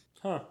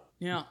 Huh.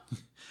 Yeah.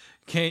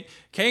 Cain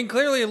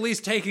clearly at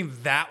least taking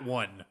that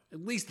one.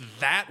 At least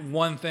that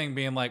one thing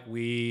being like,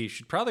 we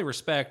should probably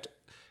respect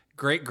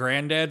great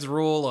granddad's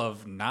rule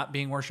of not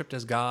being worshipped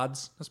as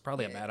gods. That's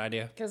probably a bad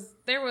idea. Because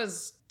there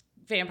was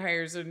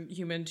vampires and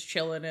humans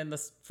chilling in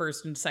the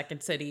first and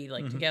second city,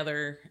 like,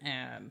 together.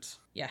 And,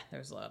 yeah,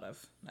 there's a lot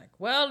of, like,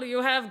 well,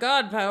 you have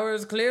god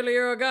powers. Clearly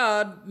you're a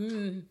god.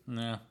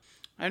 Yeah.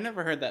 I've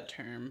never heard that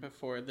term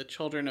before, the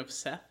children of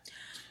Seth.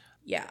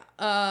 Yeah.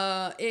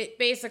 It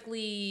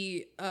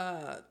basically,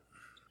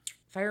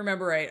 if I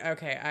remember right,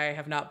 okay, I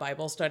have not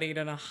Bible studied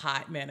in a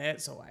hot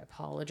minute, so I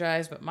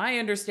apologize. But my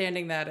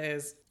understanding that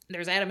is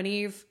there's Adam and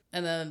Eve,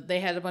 and then they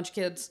had a bunch of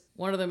kids.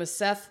 One of them is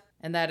Seth,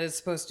 and that is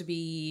supposed to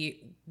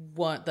be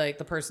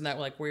the person that,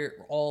 like, we're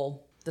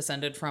all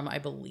descended from, I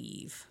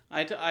believe.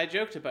 I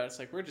joked about it. It's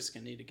like, we're just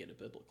going to need to get a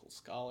biblical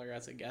scholar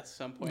as a guest at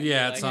some point.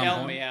 Yeah, Like, at some help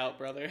point. me out,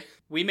 brother.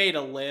 We made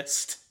a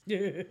list.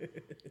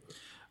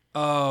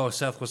 Oh,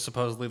 Seth was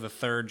supposedly the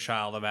third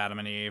child of Adam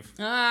and Eve.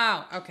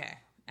 Oh, okay.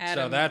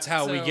 Adam, So that's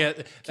how we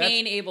get...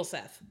 Cain, Abel,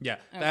 Seth. Yeah,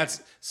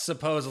 that's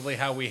supposedly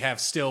how we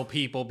have still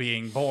people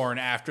being born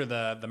after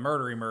the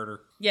murdery murder.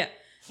 Yeah.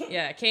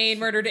 Yeah, Cain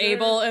murdered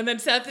Abel, and then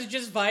Seth is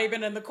just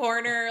vibing in the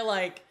corner,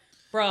 like,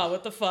 bro,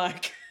 what the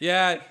fuck?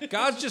 Yeah,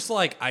 God's just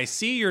like, I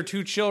see your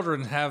 2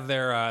 children have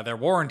their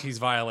warranties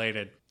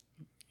violated.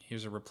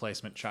 Here's a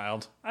replacement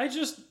child. I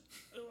just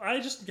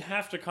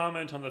have to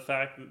comment on the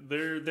fact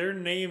that their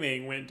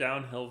naming went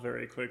downhill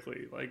very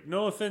quickly. Like,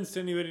 no offense to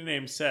anybody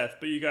named Seth,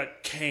 but you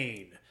got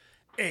Cain,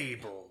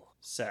 Abel,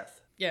 Seth.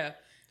 Yeah.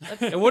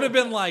 It would have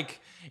been like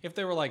if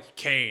they were like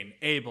Cain,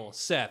 Abel,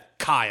 Seth,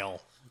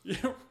 Kyle.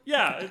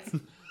 Yeah. It's,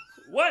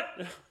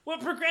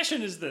 what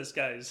progression is this,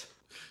 guys?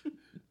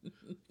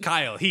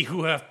 Kyle, he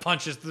who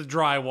punches the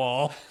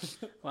drywall.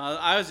 Well,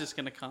 I was just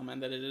going to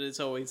comment that it is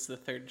always the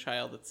third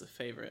child that's a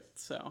favorite.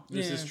 So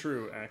This is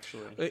true,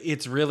 actually.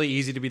 It's really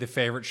easy to be the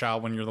favorite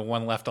child when you're the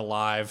one left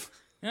alive.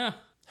 Yeah.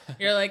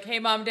 You're like, hey,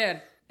 mom,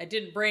 dad, I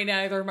didn't brain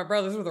either of my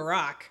brothers with a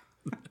rock.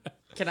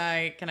 Can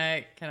I? Can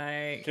I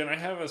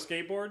have a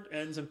skateboard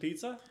and some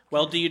pizza?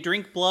 well, do you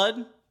drink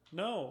blood?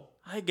 No.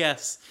 I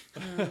guess.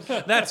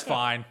 That's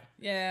fine.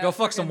 Yeah. Go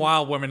fuck some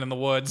wild women in the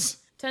woods.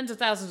 Tens of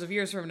thousands of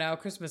years from now,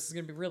 Christmas is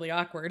going to be really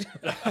awkward.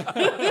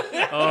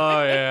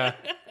 Oh, yeah.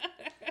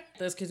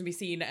 This can be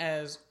seen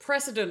as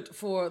precedent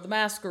for the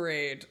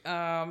masquerade.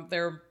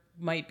 There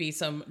might be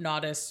some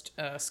nodist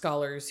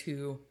scholars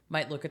who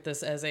might look at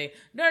this as a,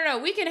 no,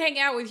 we can hang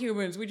out with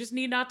humans. We just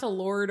need not to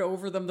lord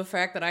over them the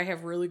fact that I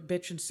have really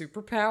bitchin'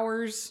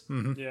 superpowers.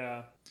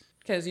 Yeah.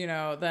 Because,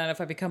 then if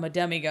I become a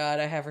demigod,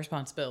 I have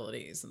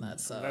responsibilities, and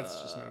that's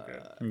That's just no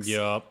good.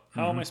 Yup.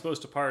 How am I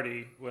supposed to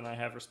party when I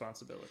have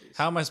responsibilities?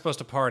 How am I supposed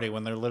to party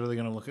when they're literally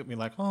going to look at me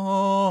like,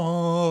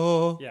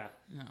 oh. Yeah.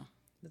 no.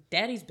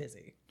 Daddy's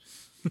busy.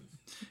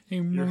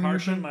 You're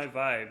harshing my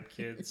vibe,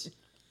 kids.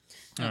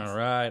 All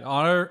right.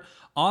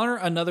 Honor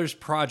another's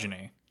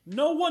progeny.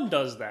 No one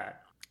does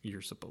that.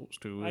 You're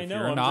supposed to. I If know.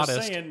 you're an I'm just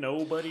artist. saying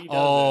nobody does it.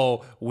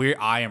 Oh,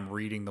 I am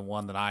reading the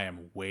one that I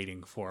am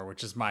waiting for,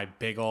 which is my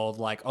big old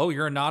like, oh,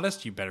 you're an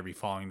artist? You better be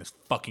following this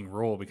fucking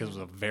rule because it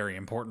was a very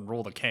important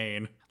rule to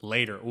Kane.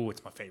 Later. Ooh,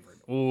 it's my favorite.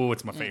 Ooh,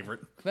 it's my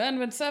favorite.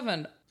 Commandment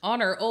 7.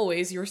 Honor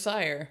always your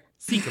sire.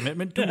 See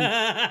commitment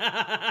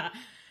to.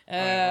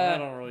 I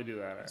don't really do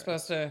that.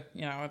 Supposed to,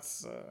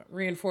 it's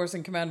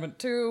reinforcing Commandment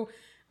 2.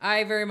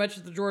 I very much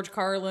the George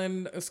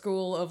Carlin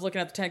school of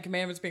looking at the 10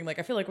 Commandments being like,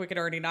 I feel like we could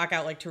already knock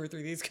out like 2 or 3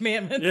 of these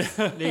commandments.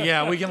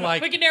 Yeah, we can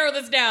like. We can narrow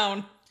this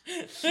down.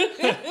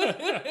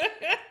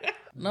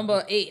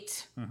 Number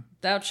 8.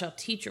 Thou shalt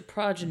teach your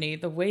progeny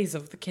the ways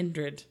of the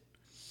kindred.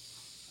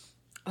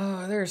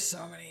 Oh, there's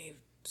so many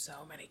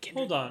kindred.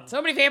 Hold on.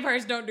 So many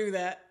vampires don't do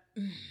that.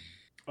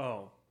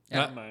 Oh,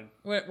 never mind.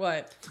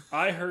 What?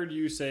 I heard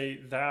you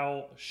say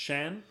thou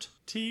shan't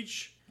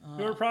teach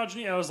your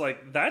progeny. I was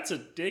like, that's a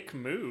dick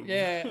move.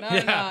 Yeah,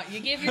 no. You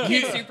give your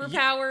kids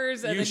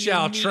superpowers and you then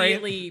shall you train-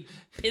 immediately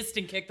pissed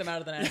and kicked them out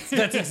of the nest.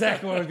 That's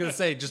exactly what I was gonna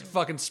say. Just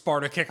fucking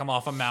Sparta kick him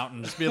off a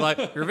mountain. Just be like,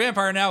 you're a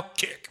vampire now.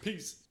 Kick.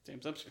 Peace.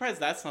 James, I'm surprised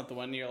that's not the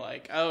one you're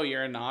like, oh,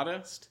 you're an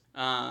artist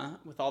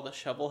with all the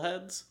shovel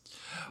heads.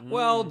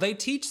 Well, they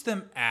teach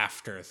them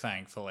after,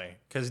 thankfully,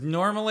 because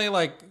normally,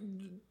 like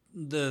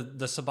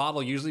the Sabbat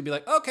will usually be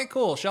like, okay,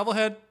 cool,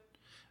 shovelhead.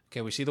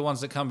 Okay, we see the ones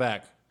that come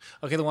back.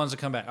 Okay, the ones that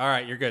come back. All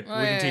right, you're good. We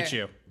can teach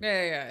you.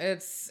 Yeah.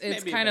 It's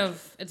Maybe kind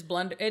of it's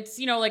blend. It's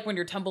like when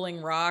you're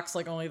tumbling rocks,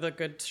 like only the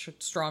good,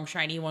 strong,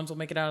 shiny ones will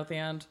make it out at the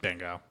end.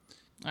 Bingo.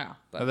 Yeah,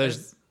 but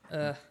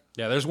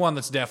There's one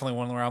that's definitely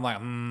one where I'm like,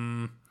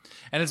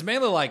 and it's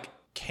mainly like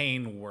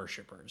Kane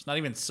worshippers, not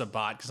even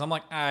Sabbat, because I'm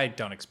like, I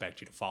don't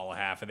expect you to follow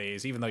half of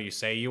these, even though you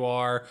say you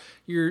are.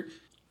 You're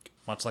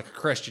much like a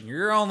Christian.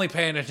 You're only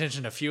paying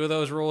attention to a few of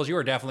those rules. You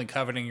are definitely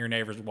coveting your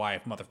neighbor's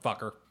wife,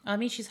 motherfucker. I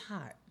mean, she's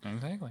hot.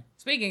 Exactly.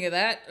 Speaking of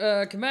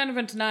that,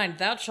 Commandment 9: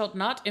 Thou shalt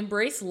not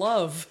embrace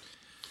love.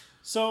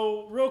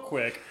 So, real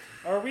quick,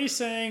 are we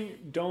saying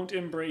don't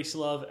embrace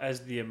love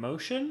as the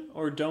emotion,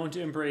 or don't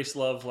embrace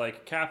love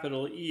like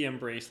capital E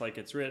embrace like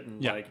it's written?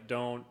 Yeah. Like,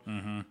 don't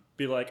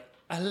be like,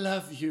 I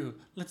love you.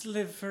 Let's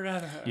live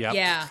forever. Yep.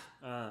 Yeah.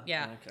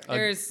 Okay.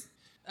 There's.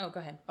 Oh,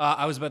 go ahead.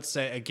 I was about to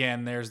say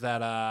again. There's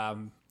that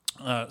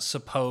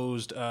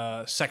supposed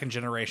second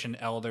generation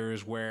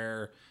elders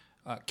where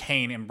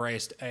Cain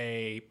embraced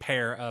a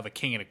pair of a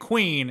king and a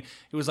queen.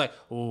 He was like,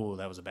 "Oh,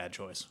 that was a bad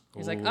choice."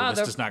 He's like, this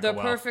does not they're go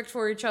well. perfect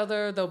for each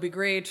other. They'll be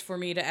great for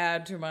me to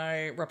add to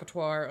my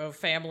repertoire of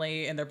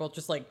family. And they're both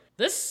just like,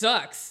 this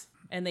sucks.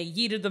 And they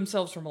yeeted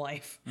themselves from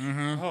life.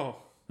 Oh.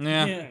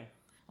 Yeah.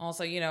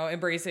 Also,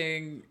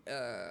 embracing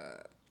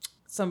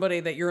somebody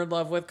that you're in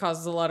love with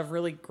causes a lot of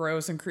really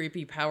gross and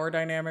creepy power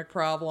dynamic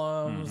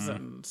problems.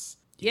 And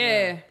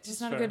it's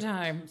just not a fair. good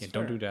time. Yeah,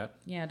 don't do that.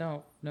 Yeah,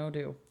 don't. No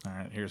do. All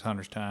right, here's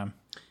Hunter's time.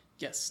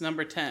 Yes,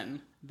 number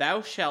 10.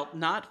 Thou shalt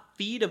not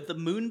feed of the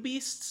moon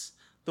beasts,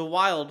 the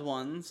wild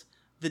ones,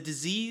 the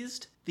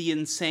diseased, the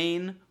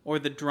insane, or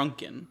the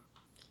drunken.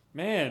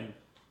 Man,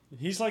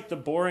 he's like the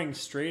boring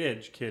straight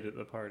edge kid at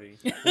the party.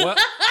 Well,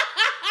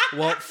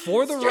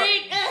 for the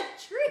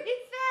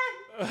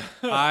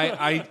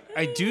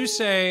I do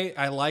say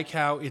I like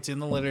how it's in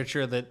the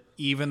literature that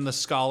even the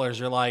scholars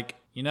are like,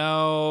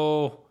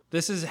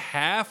 this is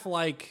half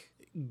like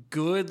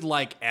good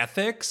like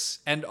ethics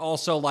and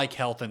also like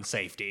health and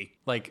safety.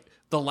 Like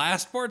the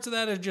last parts of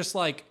that are just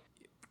like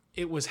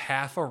it was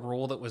half a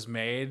rule that was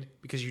made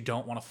because you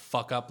don't want to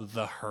fuck up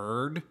the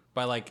herd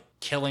by like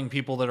killing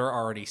people that are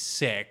already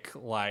sick.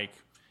 Like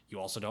you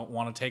also don't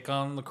want to take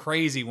on the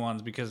crazy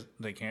ones because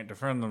they can't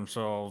defend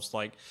themselves.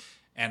 Like,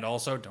 and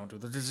also don't do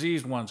the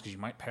diseased ones because you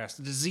might pass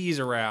the disease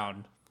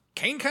around.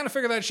 Kane kind of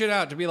figured that shit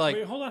out to be like,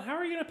 Wait, hold on. How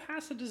are you going to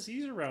pass the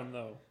disease around,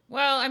 though?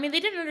 Well, I mean, they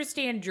didn't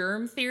understand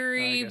germ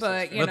theory, guess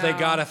but, that's but they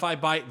got if I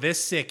bite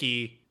this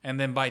sicky and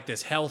then bite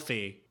this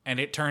healthy and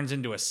it turns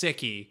into a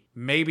sickie,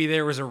 maybe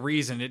there was a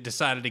reason it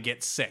decided to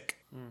get sick.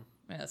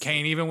 Yes.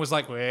 Kane even was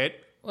like, wait.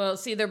 Well,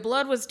 see, their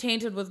blood was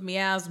tainted with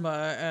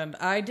miasma, and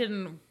I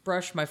didn't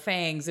brush my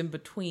fangs in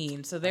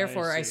between, so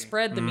therefore I see.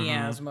 spread the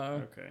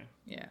miasma. Okay.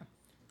 Yeah.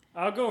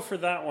 I'll go for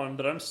that one,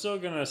 but I'm still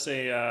going to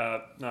say,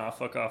 nah,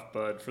 fuck off,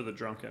 bud, for the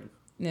drunken.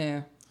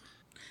 Yeah.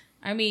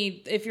 I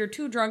mean, if you're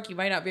too drunk, you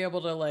might not be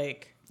able to,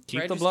 Keep the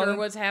register blood in?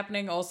 what's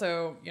happening.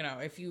 Also,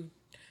 if you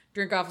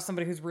drink off of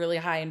somebody who's really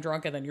high and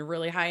drunk, and then you're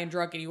really high and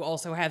drunk, and you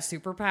also have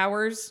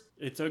superpowers.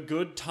 It's a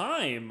good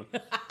time.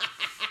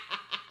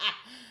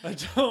 I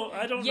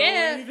don't know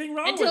Yeah, anything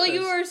wrong until with this.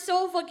 you are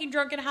so fucking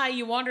drunk and high,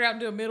 you wander out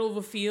into the middle of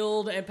a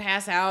field and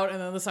pass out, and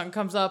then the sun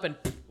comes up and...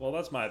 Well,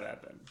 that's my bad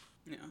then.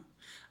 Yeah.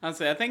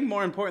 Honestly, I think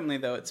more importantly,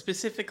 though, it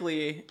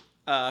specifically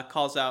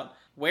calls out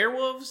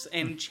werewolves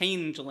and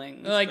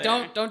changelings. Like,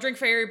 there. don't drink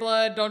fairy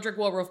blood, don't drink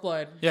werewolf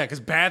blood. Yeah, because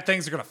bad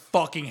things are going to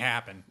fucking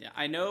happen. Yeah,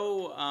 I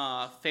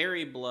know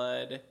fairy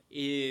blood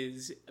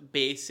is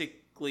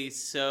basically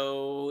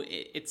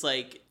it's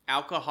like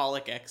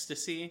alcoholic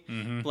ecstasy.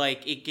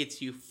 Like, it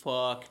gets you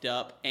fucked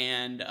up,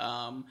 and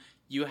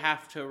you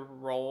have to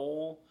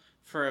roll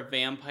for a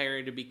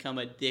vampire to become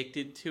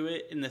addicted to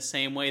it in the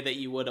same way that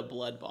you would a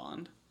blood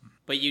bond.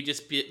 But you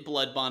just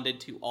blood bonded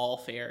to all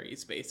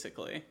fairies,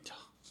 basically.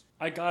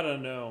 I gotta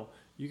know.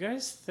 You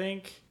guys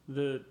think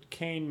that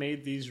Cain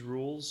made these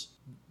rules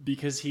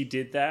because he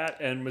did that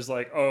and was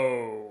like,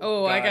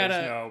 I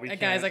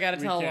gotta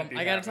tell them.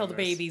 I gotta tell the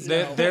babies.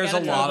 No. There's I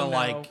a gotta lot tell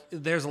of them no.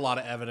 there's a lot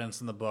of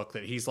evidence in the book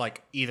that he's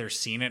like either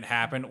seen it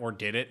happen or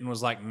did it and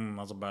was like,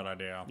 that's a bad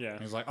idea. Yeah.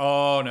 And he's like,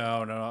 oh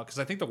no, because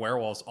I think the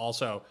werewolves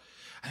also,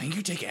 I think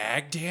you take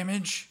ag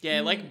damage. Yeah,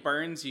 it like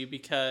burns you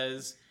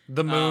because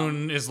The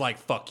moon is like,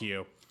 fuck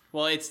you.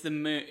 well, it's the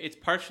moon. It's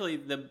partially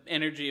the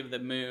energy of the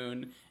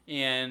moon,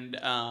 and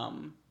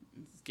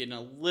it's getting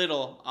a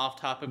little off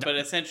topic, but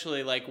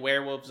essentially, like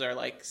werewolves are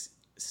like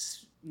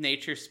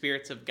nature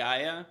spirits of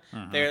Gaia.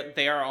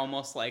 They are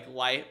almost like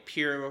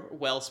pure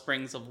well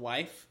springs of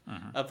life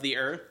of the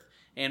earth,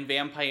 and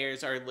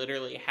vampires are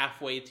literally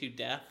halfway to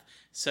death.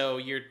 So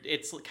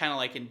it's kind of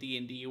like in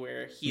D&D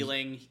where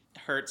healing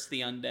hurts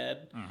the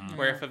undead.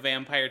 Where if a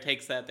vampire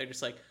takes that, they're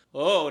just like,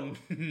 oh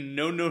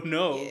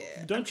no.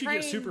 Yeah. Don't you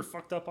get super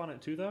fucked up on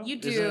it too, though? You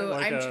Isn't it do.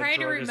 like I'm a trying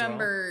to drug as well?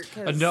 remember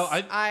because No,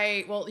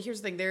 well,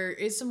 here's the thing. There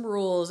is some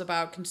rules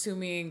about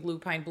consuming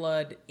lupine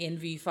blood in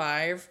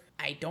V5.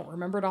 I don't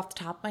remember it off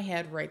the top of my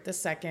head right this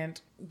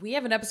second. We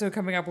have an episode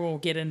coming up where we'll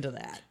get into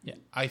that. Yeah,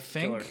 I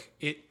think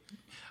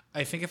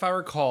if I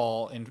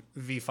recall in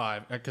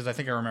V5, because I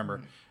think I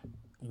remember,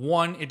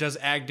 1, it does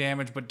ag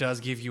damage but does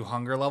give you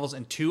hunger levels,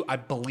 and 2, I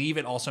believe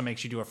it also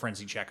makes you do a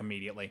frenzy check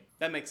immediately.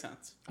 That makes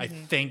sense. I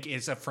think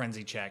it's a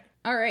frenzy check.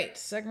 All right,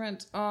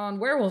 segment on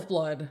werewolf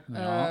blood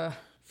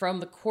from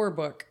the core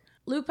book.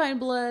 Lupine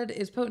blood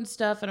is potent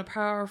stuff and a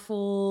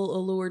powerful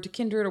allure to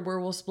kindred. A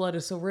werewolf's blood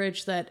is so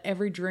rich that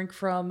every drink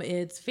from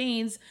its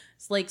veins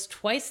slakes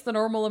twice the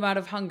normal amount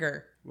of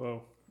hunger.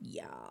 Whoa.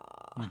 Yeah.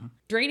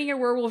 Draining a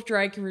werewolf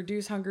dry can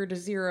reduce hunger to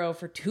 0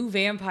 for 2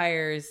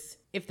 vampires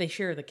if they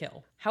share the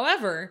kill.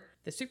 However,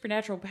 the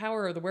supernatural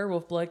power of the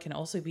werewolf blood can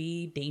also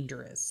be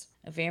dangerous.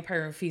 A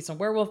vampire who feasts on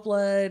werewolf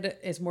blood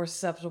is more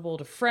susceptible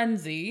to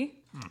frenzy.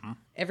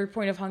 Every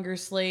point of hunger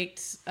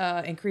slaked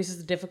increases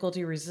the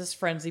difficulty to resist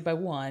frenzy by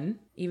 1.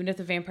 Even if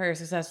the vampire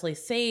successfully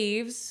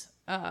saves,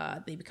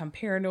 they become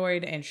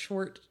paranoid and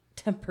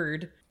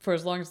short-tempered for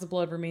as long as the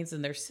blood remains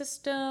in their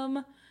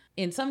system.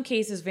 In some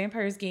cases,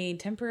 vampires gain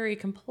temporary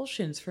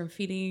compulsions from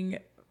feeding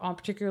on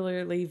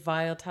particularly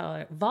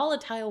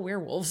volatile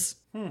werewolves.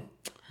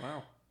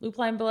 Wow.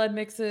 Lupine blood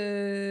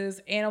mixes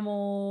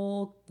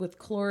animal with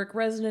caloric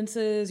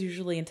resonances,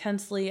 usually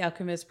intensely.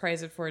 Alchemists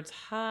prize it for its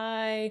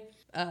high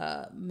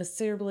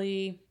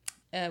mixability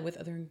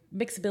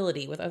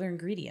with other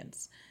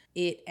ingredients.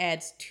 It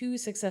adds 2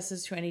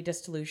 successes to any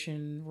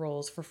distillation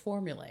rolls for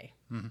formulae.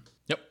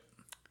 Yep.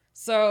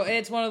 So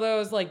it's one of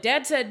those like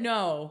Dad said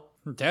no.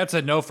 Dad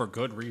said no for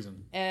good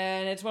reason.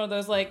 And it's one of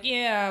those like,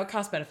 yeah,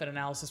 cost-benefit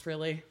analysis,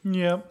 really.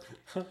 Yep.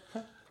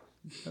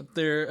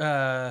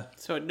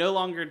 So it no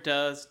longer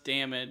does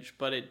damage,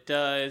 but it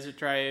does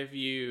drive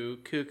you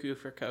cuckoo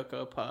for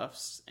Cocoa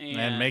Puffs.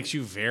 And makes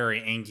you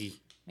very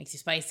angry. Makes you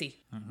spicy.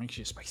 Makes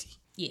you spicy.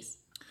 Yes.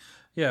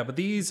 Yeah, but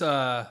these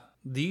 5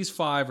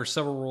 are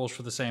several rules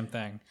for the same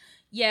thing.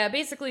 Yeah,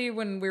 basically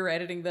when we were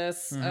editing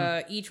this,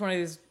 each one of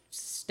these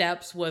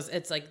steps was,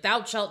 it's like,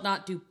 thou shalt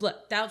not do blood,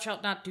 thou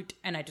shalt not do,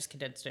 and I just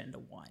condensed it into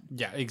 1.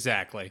 Yeah,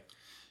 exactly.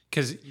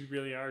 Because You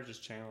really are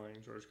just channeling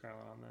George Carlin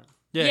on that.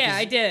 Yeah,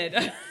 I did.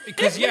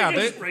 Because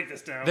Just break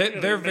this down.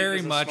 they're Make very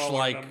this a much smaller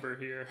like number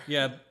here.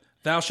 yeah.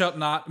 Thou shalt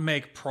not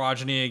make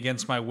progeny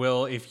against my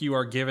will. If you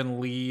are given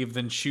leave,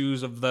 then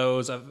choose of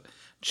those of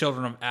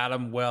children of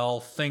Adam well.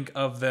 Think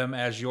of them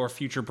as your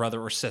future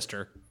brother or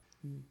sister.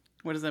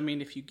 what does that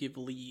mean if you give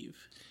leave?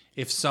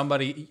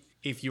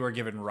 If you are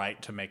given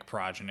right to make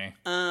progeny.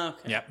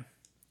 Okay. Yep.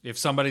 If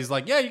somebody's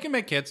like, yeah, you can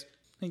make kids.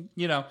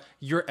 You know,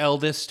 your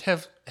eldest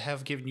have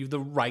given you the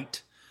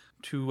right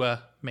to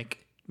make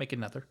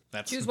another.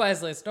 That's Choose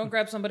wisely. Don't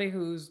grab somebody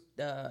who's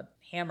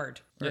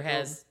hammered or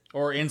has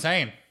or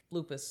insane.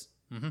 lupus.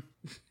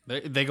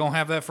 They gonna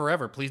have that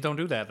forever. Please don't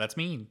do that. That's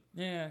mean.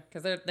 Yeah,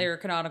 because they're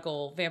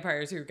canonical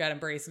vampires who got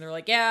embraced, and they're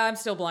like, yeah, I'm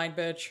still blind,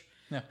 bitch.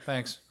 Yeah,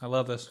 thanks. I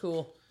love this.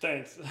 Cool.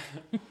 Thanks.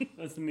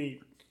 That's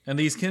neat. And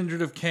these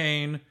kindred of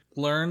Cain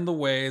learned the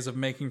ways of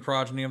making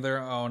progeny of their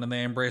own, and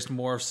they embraced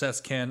more of Seth's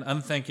kin,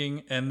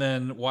 unthinking. And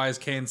then wise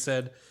Cain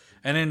said,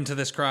 "An end to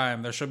this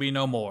crime. There shall be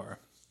no more."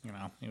 You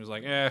know, he was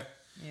like,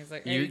 He's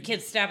like, hey,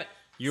 kids, stab it.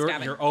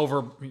 You're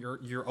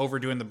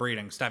overdoing the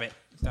breeding. Stop it.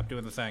 Stop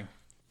doing the thing."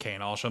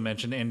 Cain also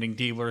mentioned ending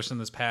Deeblers in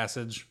this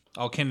passage.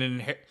 All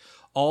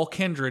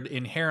kindred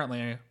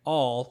inherently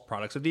all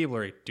products of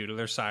deeblery due to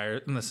their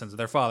sire and the sins of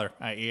their father,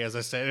 i.e., as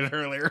I stated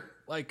earlier,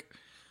 like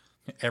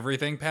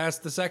everything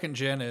past the second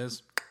gen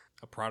is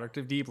a product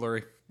of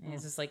deeblery. And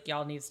it's just like,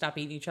 y'all need to stop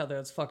eating each other.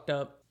 It's fucked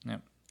up.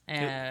 Yep.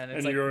 And it's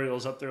And like,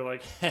 Uriel's up there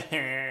like,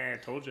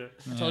 told you.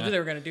 I told you they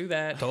were going to do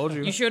that. Told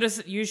you. You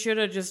should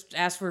have just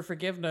asked for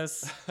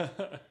forgiveness.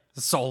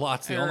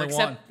 Solot's the Or only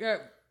accept- one.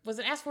 was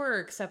it ask for or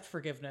accept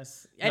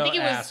forgiveness? No, I think it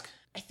was ask.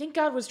 I think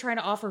God was trying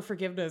to offer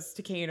forgiveness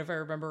to Cain, if I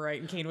remember right.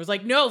 And Cain was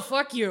like, no,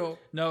 fuck you.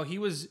 No,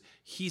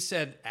 he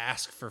said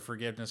ask for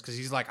forgiveness because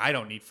he's like, I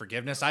don't need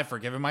forgiveness. I've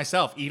forgiven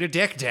myself. Eat a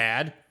dick,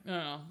 Dad.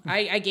 Oh,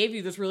 I gave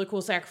you this really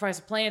cool sacrifice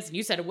of plants, and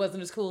you said it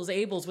wasn't as cool as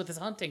Abel's with his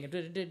hunting.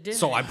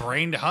 So I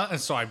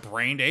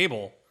brained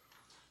Abel.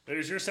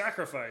 There's your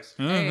sacrifice.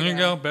 There you you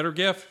go. go. Better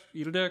gift.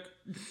 Eat a dick.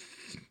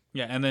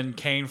 Yeah, and then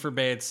Cain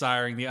forbade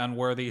siring the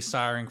unworthy,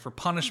 siring for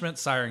punishment,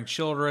 siring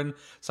children,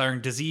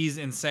 siring disease,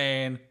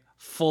 insane,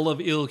 full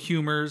of ill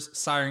humors,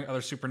 siring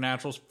other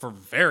supernaturals for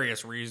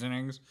various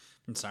reasonings,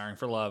 and siring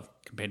for love.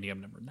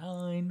 Compendium number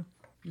 9.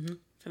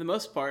 For the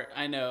most part,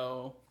 I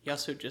know you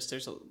also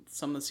there's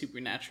some of the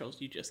supernaturals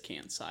you just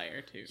can't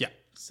sire too. Yeah.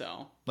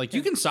 So Like,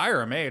 you can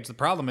sire a mage. The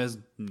problem is,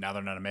 now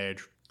they're not a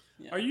mage.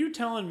 Are you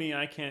telling me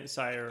I can't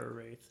sire a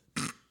wraith?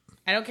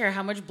 I don't care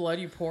how much blood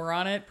you pour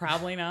on it.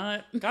 Probably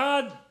not.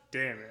 God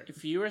damn it.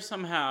 if you were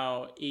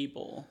somehow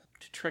able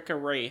to trick a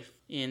wraith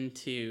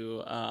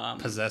into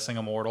Possessing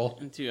a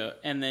mortal.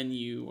 and then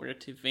you were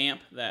to vamp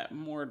that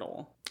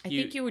mortal, I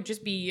think you would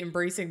just be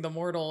embracing the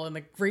mortal, and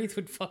the wraith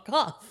would fuck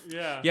off.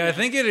 Yeah. Yeah, I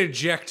think it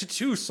eject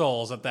 2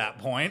 souls at that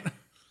point.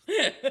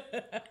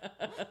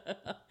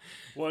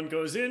 One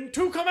goes in,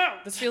 2 come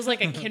out. This feels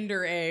like a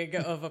Kinder egg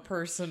of a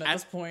person at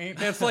this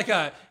point. It's like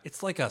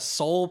a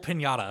soul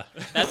pinata.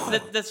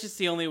 that's just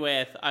the only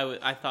way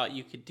I thought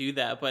you could do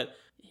that. But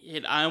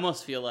I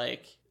almost feel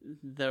like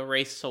the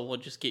race soul will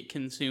just get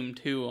consumed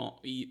too,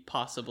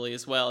 possibly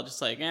as well.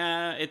 Just like,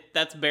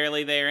 that's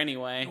barely there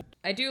anyway.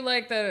 I do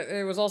like that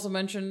it was also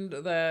mentioned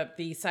that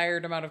the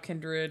sired amount of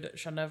kindred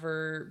shall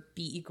never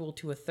be equal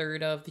to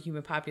 1/3 of the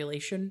human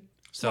population.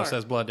 So Smart.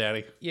 says Blood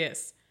Daddy.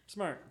 Yes.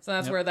 Smart. So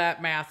that's where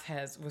that math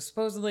was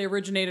supposedly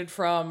originated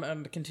from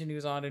and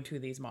continues on into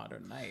these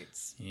modern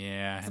knights.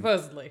 Yeah. and-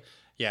 Supposedly.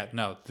 Yeah,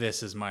 no,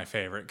 this is my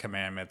favorite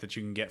commandment that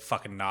you can get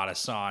fucking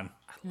Nodus on.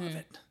 I love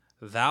it.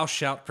 Thou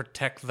shalt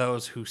protect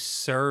those who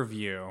serve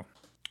you.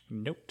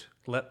 Note.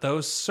 Let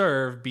those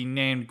serve be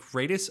named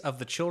greatest of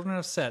the children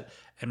of Set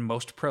and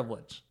most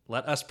privileged.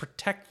 Let us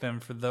protect them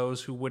for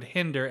those who would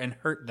hinder and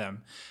hurt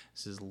them.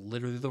 This is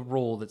literally the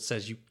rule that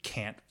says you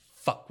can't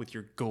fuck with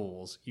your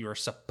ghouls. You are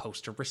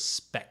supposed to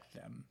respect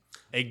them.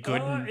 A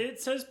good...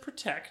 It says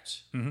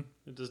protect.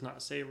 It does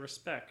not say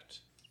respect.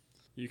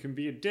 You can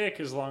be a dick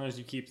as long as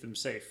you keep them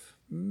safe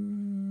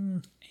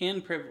And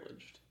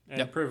privileged.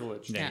 and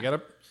privileged. yeah, Yeah. you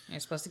gotta... You're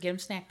supposed to get them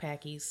snack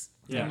packies.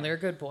 Yeah. Tell them they're a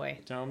good boy.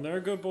 Tell them they're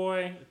a good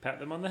boy. Pat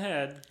them on the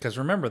head. Because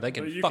remember, they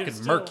But can you fucking can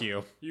still, murk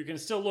you. You can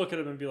still look at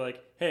them and be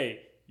like,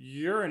 "Hey,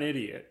 you're an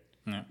idiot."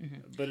 Yeah.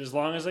 But as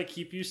long as I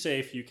keep you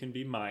safe, you can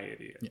be my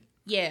idiot.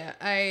 Yeah,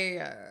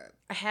 I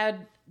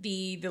had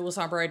the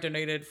Lasombra I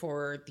donated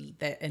for the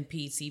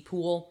NPC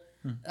pool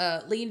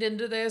leaned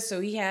into this,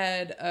 so he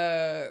had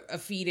a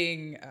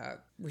feeding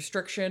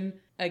restriction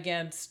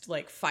against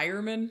like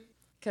firemen.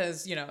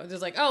 Because,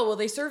 there's like, oh, well,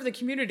 they serve the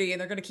community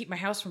and they're going to keep my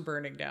house from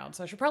burning down.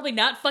 So I should probably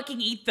not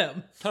fucking eat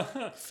them.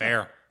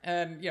 Fair.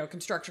 And,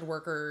 construction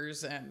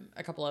workers and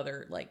a couple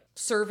other, like,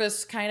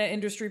 service kind of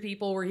industry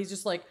people where he's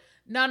just like,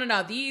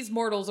 no. These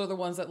mortals are the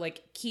ones that,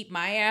 like, keep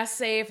my ass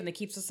safe and they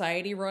keep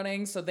society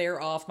running. So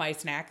they're off my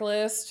snack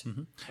list.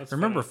 That's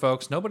Remember, funny.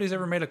 folks, nobody's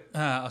ever made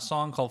a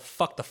song called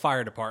Fuck the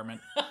Fire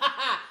Department.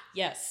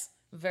 Yes,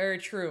 very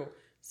true.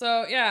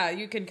 So, yeah,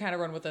 you can kind of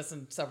run with this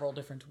in several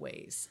different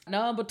ways.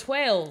 Number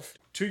 12.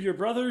 To your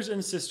brothers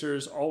and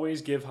sisters,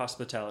 always give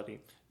hospitality.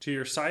 To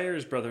your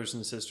sires, brothers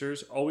and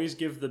sisters, always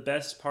give the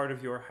best part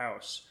of your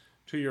house.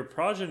 To your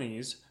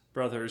progenies,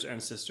 brothers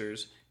and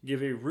sisters,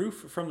 give a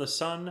roof from the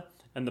sun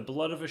and the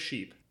blood of a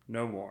sheep,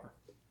 no more.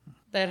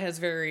 That has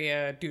very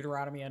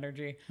Deuteronomy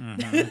energy.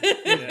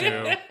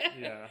 Yeah.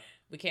 Yeah.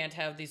 We can't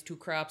have these 2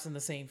 crops in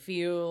the same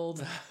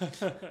field.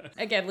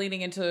 Again,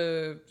 leaning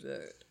into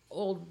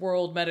old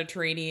world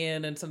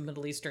Mediterranean and some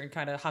Middle Eastern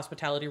kind of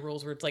hospitality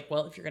rules where it's like,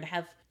 well, if you're going to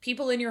have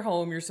people in your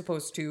home, you're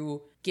supposed to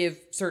give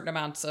certain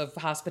amounts of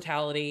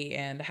hospitality,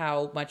 and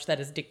how much that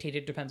is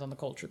dictated depends on the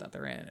culture that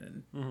they're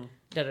in. And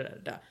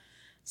da-da-da-da.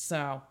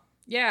 So,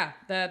 yeah,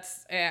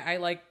 I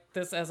like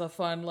this as a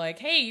fun, like,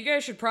 hey, you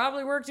guys should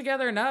probably work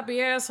together and not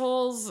be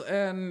assholes.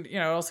 And, it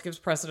also gives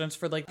precedence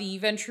for, like, the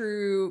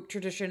Ventrue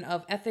tradition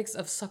of ethics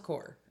of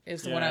succor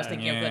is the one I was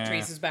thinking of that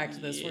traces back to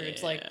this, where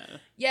it's like,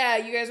 yeah,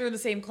 you guys are in the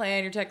same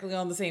clan, you're technically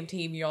on the same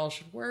team, you all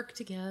should work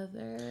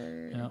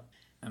together. Yep.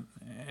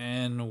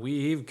 And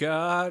we've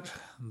got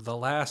the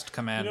last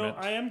commandment.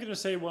 I am going to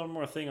say one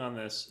more thing on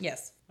this.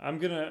 Yes.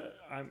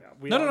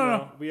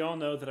 We all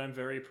know that I'm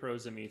very pro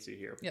Zamitsu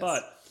here. Yes.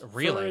 But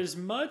Really? for as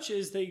much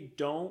as they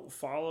don't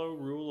follow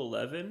Rule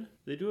 11,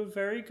 they do a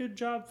very good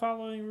job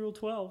following Rule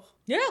 12.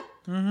 Yeah.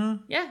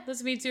 Mm-hmm. Yeah,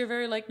 this means you're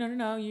very like,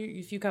 no.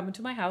 If you come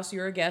into my house,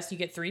 you're a guest, you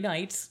get 3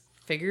 nights.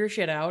 Figure your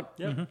shit out.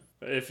 Yeah. Mm-hmm.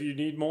 If you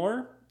need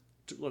more,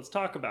 let's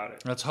talk about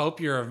it. Let's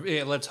hope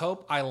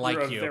I like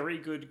You're a you. very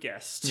good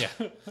guest. Yeah.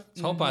 Let's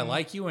hope I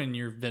like you and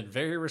you've been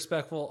very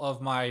respectful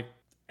of my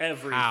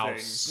Everything.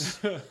 house.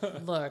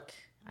 Look,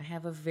 I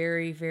have a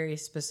very, very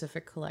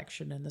specific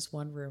collection in this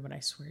one room, and I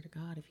swear to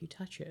God, if you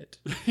touch it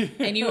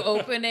and you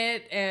open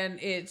it,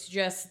 and it's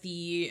just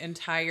the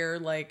entire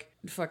like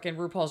fucking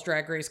RuPaul's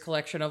Drag Race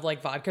collection of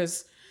like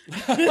vodkas.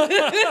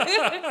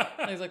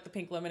 There's like the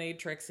pink lemonade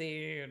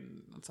Trixie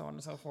and so on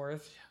and so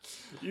forth.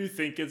 You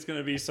think it's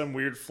gonna be some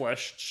weird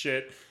flesh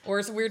shit?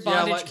 Or some weird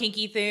bondage like-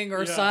 kinky thing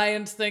or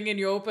science thing, and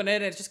you open it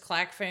and it's just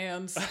clack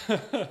fans.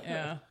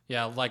 Yeah.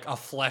 Yeah, like a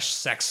flesh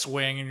sex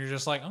swing, and you're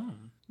just like, oh,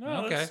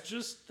 No, okay. that's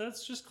just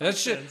That's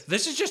class just,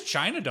 this is just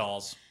China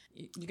dolls.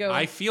 You go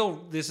I feel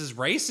this is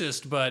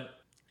racist, but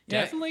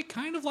Yeah. definitely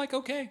kind of like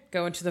okay.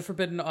 go into the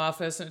Forbidden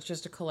Office, and it's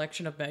just a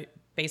collection of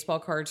baseball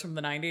cards from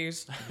the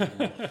 90s.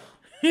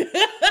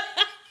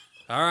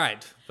 All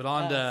right, but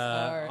on to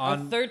Our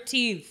on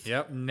 13th.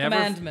 yep, never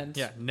commandment.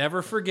 Yeah,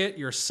 never forget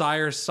your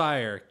sire's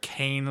sire,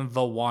 Cain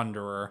the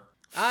Wanderer.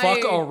 I-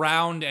 Fuck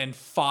around and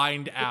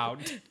find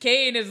out.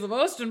 Cain is the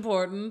most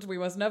important. We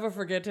must never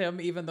forget him,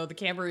 even though the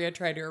Cambria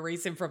tried to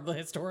erase him from the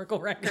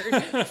historical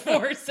record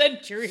for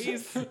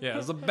centuries. Yeah, it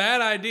was a bad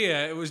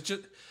idea. It was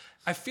just.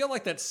 I feel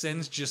like that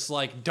sin's just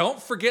like,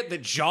 don't forget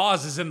that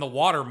Jaws is in the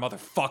water,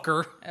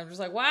 motherfucker. I'm just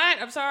like,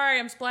 what? I'm sorry,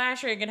 I'm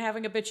splashing and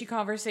having a bitchy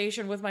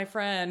conversation with my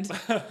friend.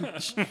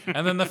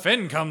 And then the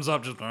fin comes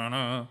up, just.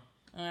 I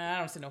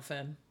don't see no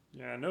fin.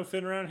 Yeah, no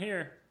fin around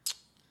here.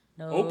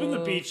 No. Open the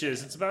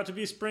beaches. It's about to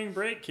be spring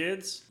break,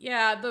 kids.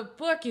 Yeah, the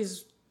book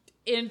is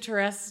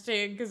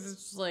interesting because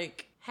it's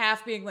like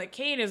half being like,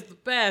 Cain is the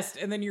best,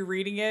 and then you're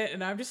reading it,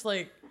 and I'm just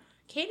like,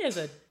 Cain is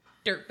a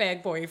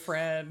dirtbag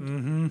boyfriend.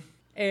 Mm-hmm.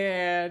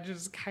 And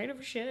just kind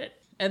of shit.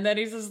 And then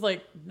he's just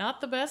like, not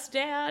the best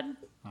dad.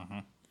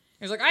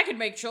 He's like, I can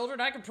make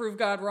children. I can prove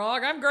God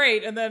wrong. I'm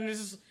great. And then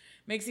just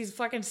makes these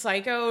fucking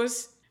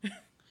psychos.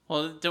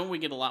 Well, don't we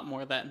get a lot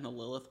more of that in the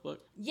Lilith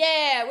book?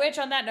 Yeah, which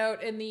on that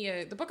note, in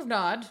the Book of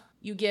Nod,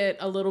 you get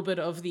a little bit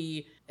of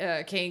the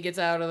Cain gets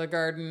out of the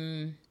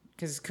garden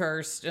because he's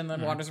cursed, and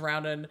then wanders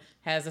around and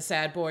has a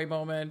sad boy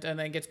moment, and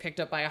then gets picked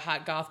up by a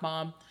hot goth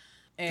mom.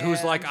 Who's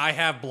And- like, I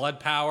have blood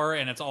power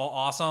and it's all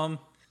awesome.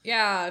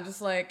 Yeah,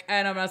 just like,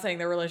 and I'm not saying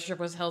their relationship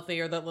was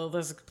healthy or that Lilith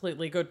is a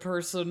completely good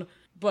person,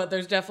 but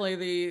there's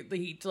definitely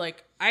the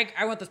like,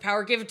 I want this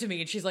power, give it to me.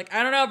 And she's like,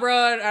 I don't know, bro,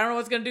 I don't know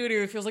what's gonna do to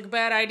you. It feels like a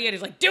bad idea. And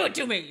he's like, do it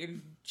to me.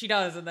 And she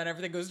does, and then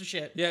everything goes to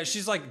shit. Yeah,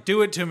 she's like,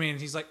 do it to me.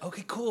 And he's like,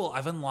 okay, cool.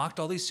 I've unlocked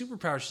all these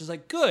superpowers. She's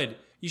like, good.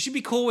 You should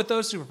be cool with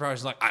those superpowers.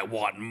 She's like, I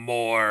want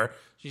more.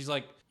 She's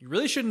like, you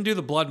really shouldn't do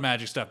the blood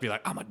magic stuff. Be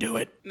like, I'm gonna do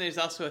it. And there's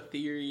also a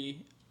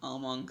theory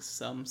among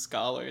some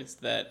scholars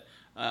that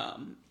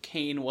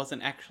Cain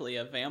wasn't actually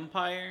a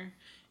vampire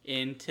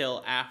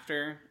until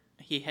after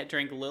he had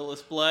drank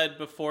Lilith's blood.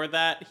 Before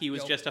that, he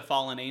was just a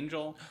fallen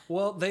angel.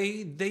 Well,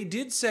 they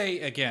did say,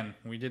 again,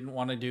 we didn't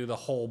want to do the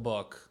whole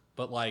book,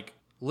 but like,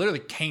 literally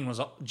Cain was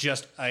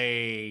just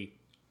a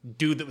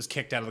dude that was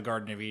kicked out of the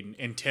Garden of Eden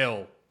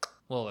until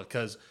Lilith,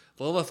 because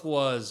Lilith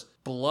was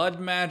blood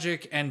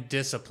magic and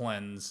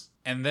disciplines.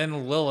 And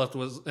then Lilith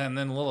was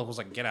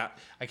like, get out.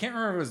 I can't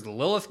remember if it was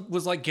Lilith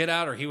was like, get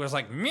out, or he was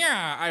like,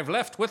 yeah, I've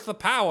left with the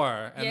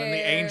power. And then the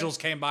Yeah. angels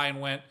came by and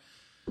went,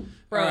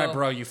 Bro. all right,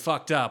 bro, you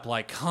fucked up.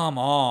 Like, come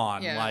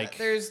on. Yeah, Like,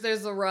 there's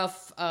the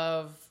rough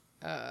of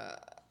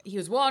he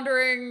was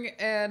wandering,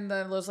 and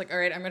then Lilith's like, all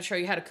right, I'm gonna show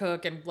you how to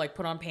cook and like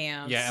put on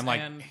pants, Yeah, and,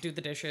 like- do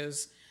the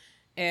dishes,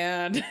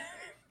 and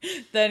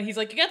then he's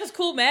like, you got this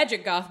cool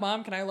magic, goth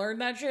mom, can I learn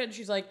that shit? And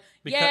she's like,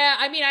 yeah,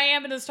 I mean, I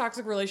am in this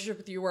toxic relationship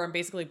with you where I'm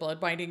basically blood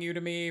binding you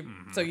to me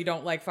so you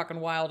don't like fucking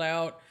wild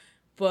out.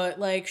 But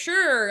like,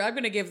 sure, I'm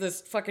gonna give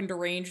this fucking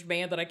deranged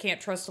man that I can't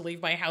trust to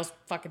leave my house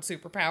fucking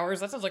superpowers.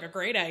 That sounds like a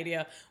great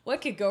idea.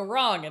 What could go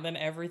wrong? And then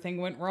everything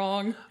went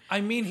wrong.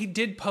 I mean, he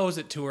did pose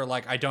it to her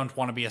like, I don't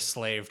want to be a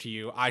slave to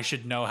you. I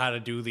should know how to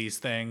do these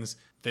things.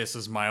 This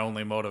is my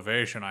only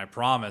motivation, I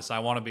promise. I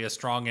want to be a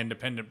strong,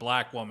 independent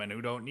black woman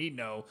who don't need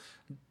no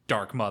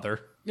dark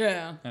mother.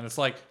 Yeah. And it's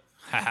like,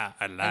 haha,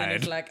 I And lied.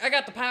 it's like, I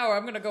got the power.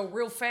 I'm gonna go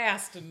real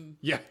fast. And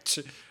Yeah,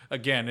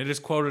 again, it is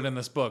quoted in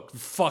this book.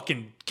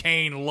 Fucking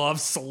Cain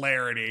loves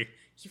celerity.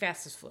 he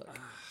fast as fuck.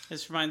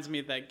 This reminds me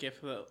of that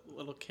gif of the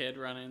little kid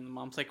running, and the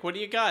mom's like, what do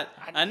you got?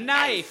 A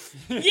knife!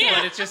 Yeah.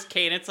 But it's just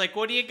Cain. It's like,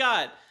 what do you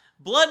got?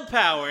 Blood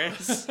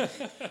powers! I'm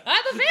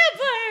a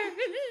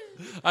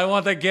vampire. I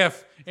want that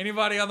gif.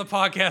 Anybody on the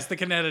podcast that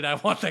can edit, I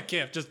want that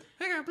gif. Just,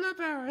 I got blood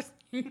powers.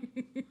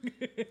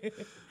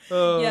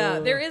 Yeah,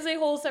 there is a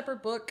whole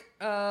separate book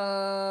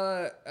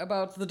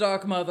about the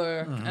Dark Mother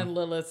and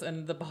Lilith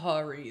and the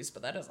Baharis,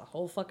 but that is a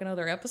whole fucking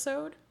other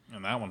episode.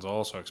 And that one's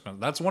also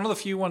expensive. That's one of the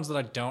few ones that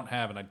I don't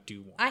have, and I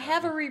do want. I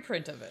have a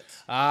reprint of it.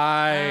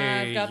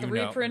 I've I've got the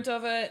reprint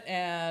of it,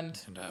 and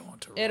And I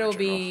want to. it'll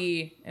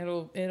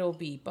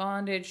be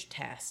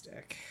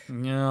bondage-tastic.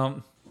 Yeah.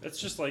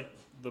 It's just like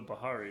the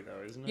Bahari,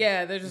 though, isn't it?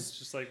 Yeah, they're It's just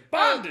just like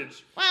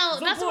bondage. well,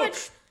 The not so book.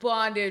 much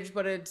bondage,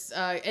 but it's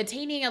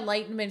attaining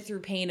enlightenment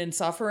through pain and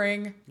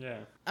suffering.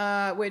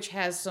 Yeah. Which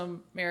has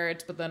some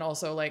merits, but then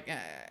also like,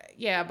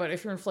 yeah, but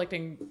if you're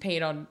inflicting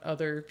pain on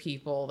other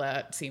people,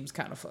 that seems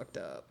kind of fucked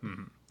up.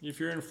 If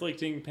you're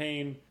inflicting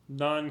pain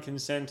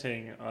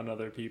non-consenting on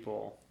other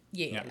people,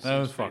 Yeah. That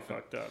was Pretty fucked up.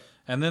 fucked up.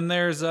 And then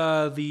there's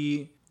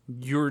the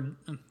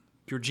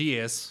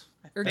Urgius.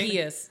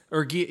 Urgius.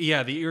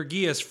 The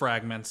Urgius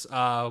fragments,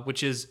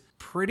 which is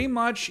pretty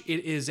much,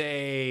 it is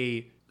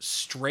a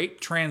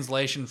straight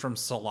translation from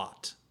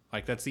Salat.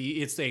 Like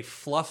it's a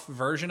fluff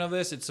version of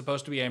this. It's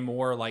supposed to be a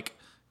more like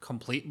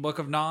complete Book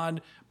of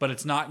Nod, but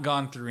it's not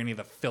gone through any of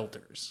the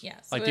filters.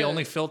 Yes. Like the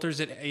only filters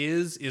it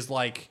is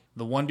like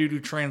the one dude who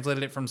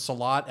translated it from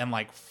Salat and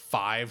like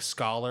 5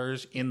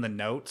 scholars in the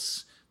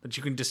notes that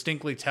you can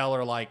distinctly tell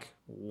are like,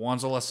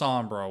 one's a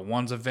Lasombra,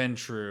 one's a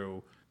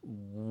Ventru,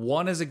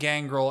 one is a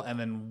Gangrel, and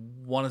then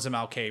one is a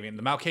Malkavian.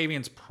 The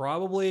Malkavian's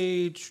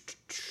probably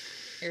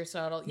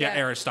Aristotle. Yeah,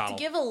 Aristotle.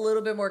 To give a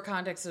little bit more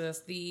context to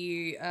this,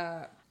 the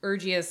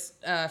Urgius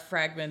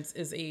Fragments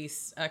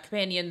is a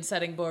companion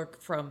setting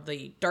book from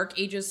the Dark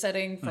Ages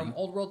setting, from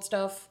Old World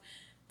stuff,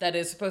 that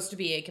is supposed to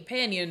be a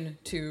companion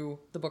to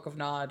the Book of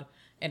Nod,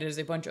 and it is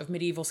a bunch of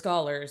medieval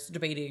scholars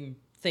debating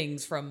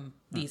things from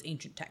these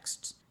ancient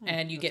texts.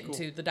 And you get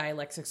into the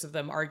dialectics of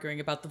them arguing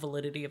about the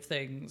validity of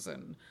things,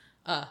 and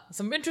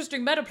some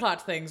interesting meta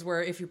plot things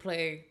where if you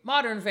play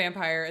modern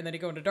vampire and then you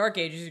go into Dark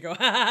Ages, you go,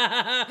 ha ha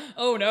ha, ha,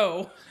 oh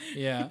no.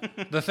 Yeah.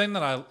 The thing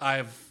that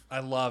I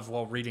love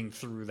while reading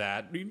through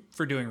that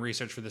for doing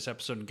research for this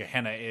episode in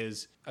Gehenna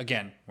is,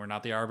 again, we're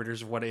not the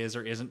arbiters of what is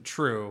or isn't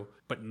true,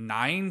 but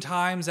 9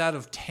 times out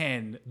of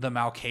 10, the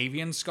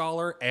Malkavian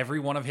scholar, every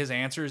one of his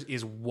answers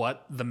is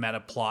what the meta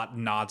plot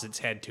nods its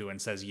head to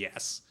and says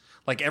yes.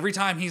 Like every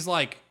time he's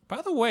like,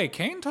 by the way,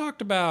 Cain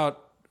talked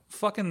about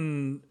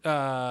fucking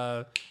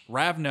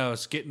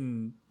Ravnos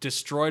getting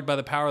destroyed by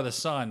the power of the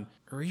sun.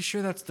 Are you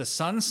sure that's the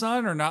sun's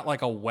son or not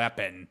like a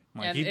weapon?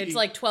 Like, And it's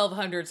like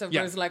 1200, so Yeah.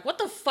 everyone's like, what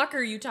the fuck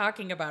are you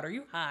talking about? Are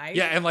you high?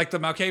 Yeah, and like the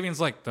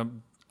Malkavian's like,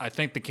 I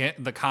think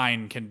the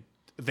kind can,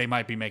 they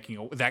might be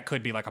making, that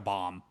could be like a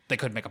bomb. They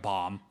could make a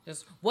bomb.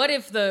 Just, what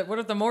if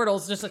the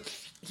mortals, just like,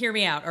 hear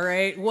me out, all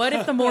right? What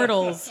if the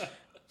mortals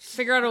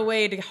figure out a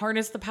way to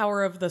harness the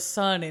power of the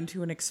sun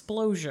into an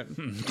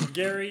explosion?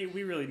 Gary,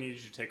 we really need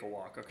you to take a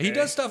walk, okay? He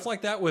does stuff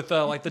like that with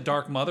like the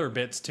Dark Mother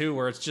bits too,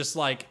 where it's just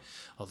like,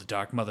 oh, the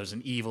Dark Mother's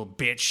an evil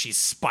bitch. She's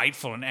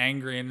spiteful and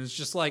angry. And it's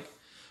just like,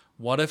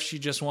 what if she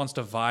just wants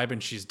to vibe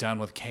and she's done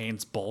with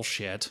Cain's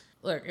bullshit?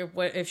 Look,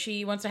 if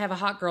she wants to have a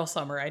hot girl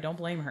summer, I don't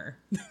blame her.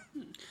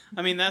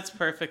 I mean, that's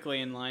perfectly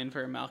in line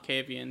for a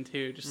Malkavian,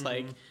 too. Just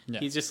like,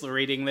 he's just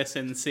reading this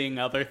and seeing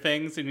other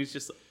things, and he's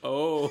just,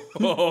 oh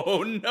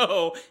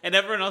no. And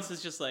everyone else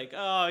is just like,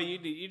 oh,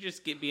 you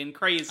just get being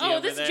crazy Oh,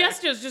 over this there.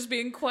 jester's just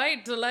being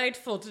quite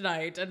delightful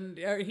tonight. And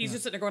he's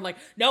just sitting there going like,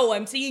 no,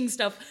 I'm seeing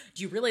stuff.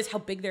 Do you realize how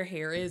big their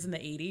hair is in the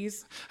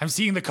 80s? I'm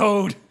seeing the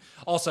code.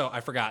 Also, I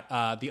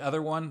forgot. The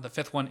other one, the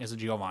 5th one, is a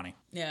Giovanni.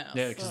 Yeah.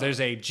 Because there's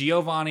a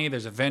Giovanni,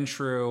 there's a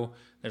Ventru,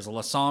 there's a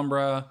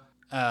Lasombra.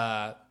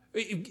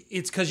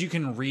 It's because you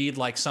can read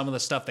like some of the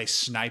stuff they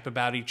snipe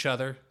about each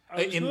other.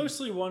 I was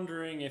mostly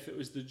wondering if it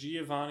was the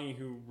Giovanni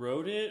who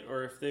wrote it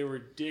or if they were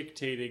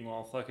dictating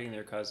while fucking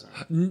their cousin.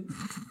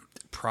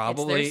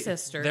 Probably It's their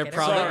sister. They're Get it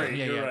probably right.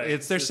 Sorry, you're right.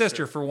 It's their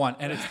sister for one,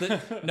 and it's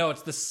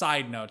it's the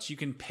side notes. You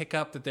can pick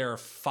up that there are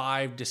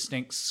 5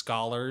 distinct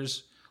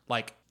scholars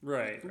like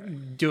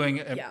Right. doing.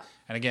 Yeah.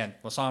 And again,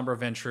 Lasombra,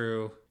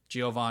 Ventru,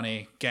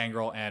 Giovanni,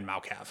 Gangrel, and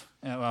Malkav.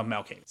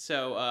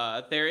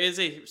 So there is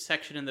a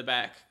section in the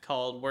back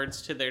called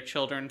Words to Their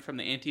Children from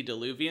the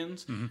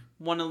Antediluvians.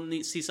 Want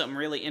to see something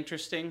really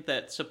interesting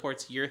that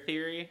supports your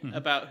theory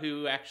about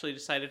who actually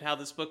decided how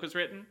this book was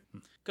written?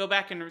 Go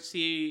back and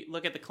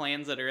look at the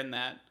clans that are in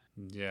that.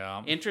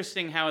 Yeah.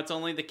 Interesting how it's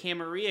only the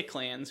Camarilla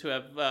clans who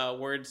have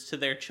words to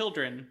their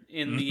children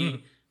in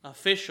the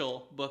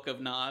official Book of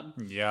Nod.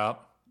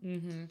 Yep.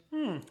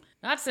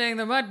 Not saying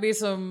there might be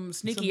some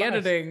sneaky bias.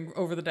 editing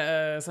over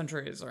the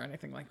centuries or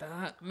anything like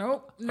that.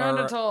 Nope, none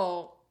Alright. at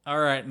all. All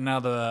right, now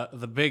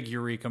the big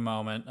eureka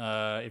moment.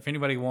 If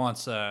anybody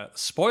wants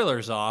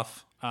spoilers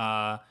off,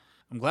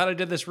 I'm glad I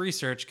did this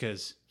research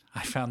because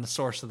I found the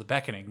source of the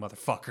beckoning,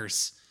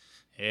 motherfuckers.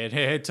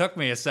 It took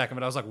me a second,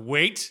 but I was like,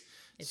 wait,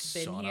 It's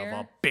been son here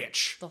of a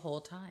bitch. the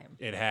whole time.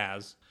 It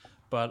has,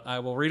 but I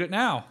will read it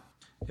now.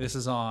 This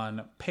is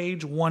on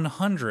page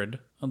 100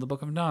 of the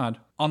Book of Nod.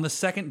 On the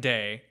 2nd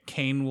day,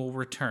 Cain will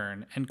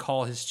return and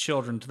call his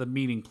children to the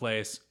meeting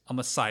place on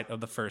the site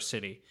of the first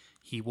city.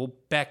 He will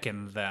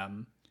beckon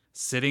them,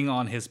 sitting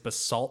on his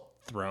basalt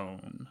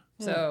throne.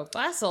 So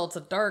basalt's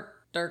a dark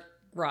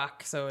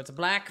rock, so it's a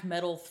black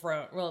metal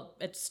throne. Well,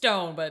 it's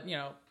stone, but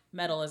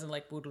metal isn't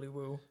like woodly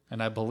woo.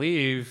 And I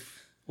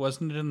believe,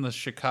 wasn't it in the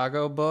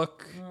Chicago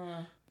book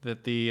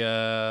that the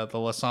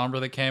Lasombra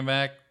that came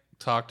back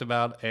talked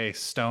about a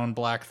stone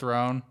black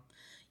throne?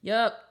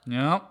 Yep,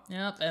 Yep.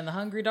 and the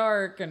hungry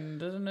dark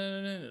and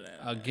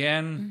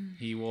Again,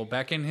 he will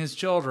beckon his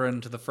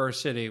children to the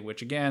first city,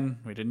 which again,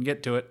 we didn't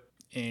get to it.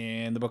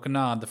 In the Book of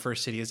Nod, the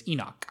first city is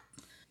Enoch.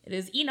 it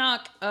is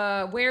Enoch.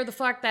 Where the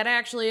fuck that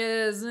actually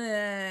is?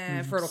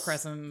 Fertile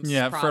Crescent.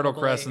 Yeah, Fertile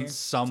probably, Crescent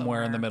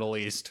somewhere in the Middle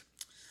East.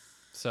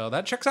 So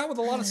that checks out with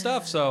a lot of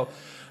stuff. So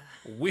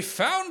we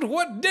found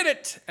what did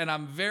it, and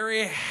I'm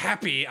very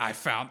happy I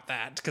found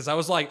that because I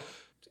was like,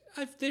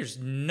 there's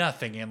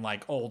nothing in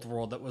like Old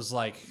World that was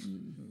like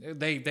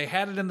they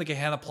had it in the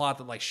Gehenna plot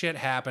that like shit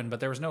happened, but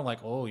there was no like,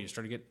 oh, you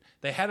started to get.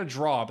 They had a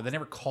draw, but they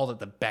never called it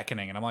the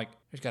Beckoning, and I'm like,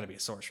 there's got to be a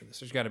source for this.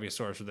 There's got to be a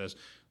source for this.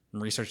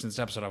 I'm researching this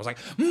episode. I was like,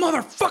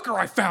 motherfucker,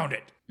 I found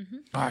it.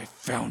 I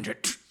found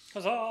it.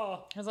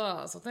 Huzzah!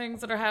 Huzzah. So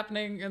things that are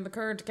happening in the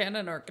current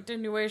canon are a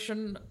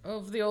continuation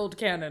of the old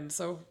canon.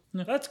 So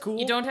That's cool.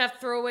 you don't have to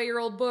throw away your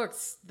old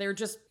books. They're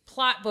just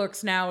plot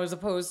books now as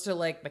opposed to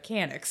like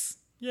mechanics.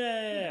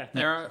 Yeah.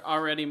 There are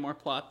already more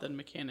plot than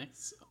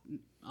mechanics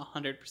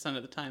 100%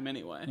 of the time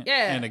anyway.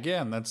 Yeah. And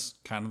again, that's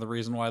kind of the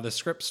reason why the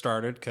script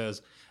started,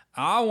 because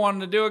I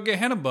wanted to do a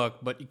Gehenna book,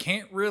 but you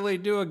can't really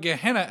do a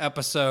Gehenna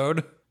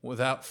episode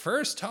without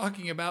first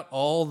talking about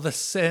all the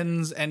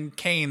sins and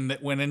Cain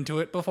that went into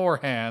it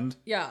beforehand.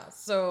 Yeah,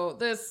 so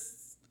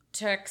this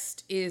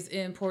text is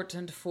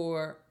important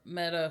for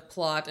meta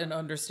plot and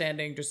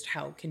understanding just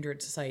how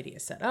Kindred Society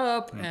is set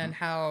up and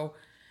how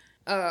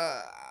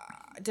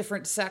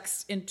different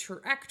sects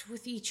interact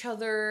with each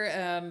other,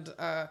 and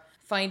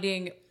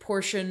finding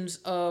portions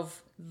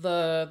of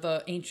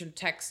the ancient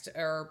text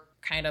are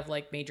kind of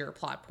like major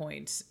plot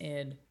points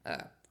in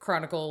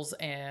Chronicles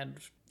and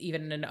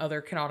even in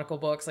other canonical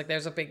books. Like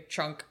there's a big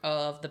chunk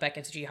of the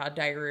Beckett's Jihad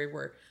Diary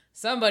where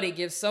somebody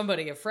gives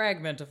somebody a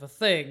fragment of a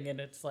thing, and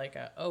it's like,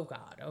 oh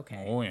god,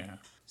 okay. Oh, yeah.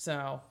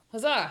 So,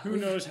 huzzah! Who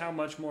knows how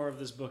much more of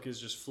this book is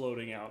just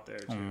floating out there,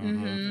 too.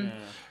 Yeah.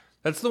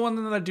 That's the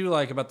one that I do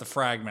like about the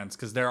fragments,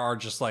 because there are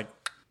just like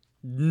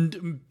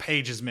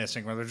pages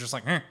missing where they're just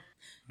like, I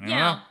don't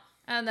know.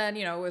 And then,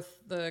 with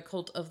the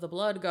Cult of the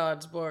Blood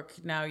Gods book,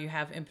 now you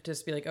have impetus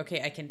to be like,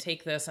 okay, I can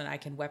take this and I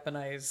can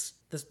weaponize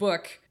this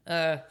book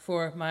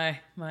for my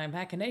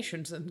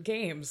machinations and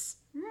games.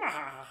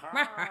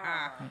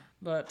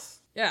 But,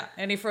 yeah,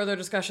 any further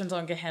discussions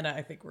on Gehenna,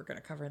 I think we're going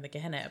to cover in the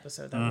Gehenna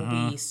episode. That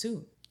will be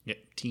soon. Yeah,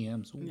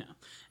 TMs. Yeah.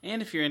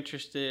 And if you're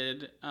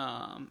interested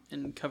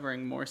in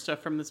covering more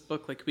stuff from this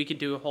book, like we could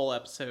do a whole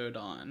episode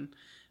on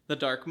the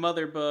Dark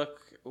Mother book.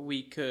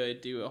 We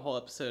could do a whole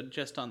episode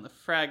just on the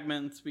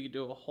fragments. We could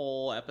do a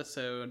whole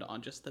episode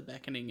on just the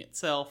Beckoning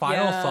itself.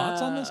 Final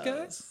thoughts on this,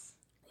 guys?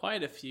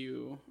 Quite a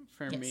few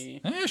for me.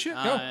 Yeah, shit,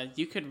 go.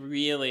 You could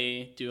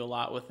really do a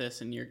lot with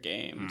this in your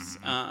games.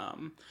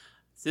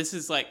 This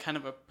is like kind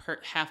of a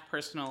half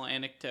personal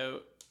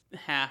anecdote,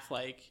 half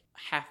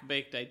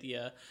baked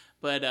idea.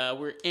 But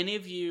were any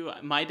of you?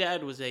 My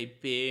dad was a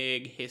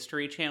big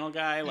History Channel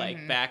guy,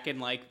 like back in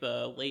like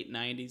the late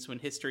 '90s when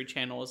History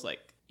Channel was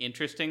like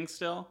interesting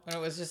still. When it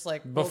was just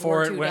like Before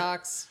World War it II went-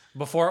 docs.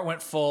 Before it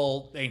went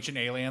full Ancient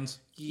Aliens.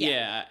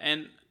 Yeah,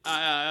 and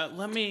I'm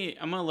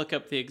gonna look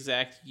up the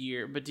exact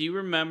year, but do you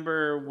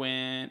remember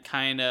when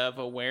kind of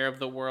aware of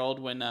the world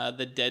when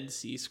the Dead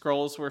Sea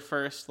Scrolls were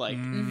first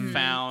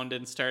found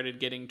and started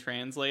getting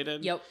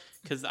translated? Yep.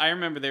 Because I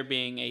remember there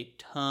being a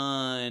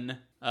ton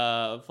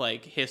of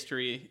like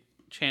History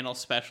Channel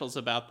specials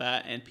about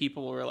that, and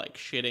people were like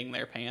shitting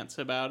their pants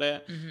about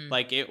it.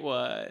 Like it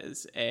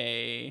was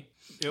a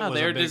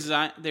they're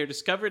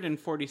discovered in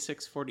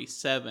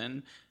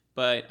 46-47,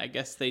 but I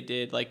guess they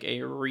did like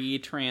a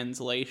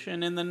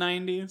retranslation in the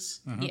 90s.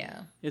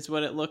 Yeah. Is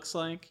what it looks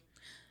like.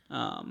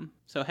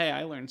 So hey,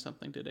 I learned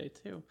something today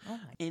too.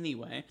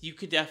 Anyway, you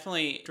could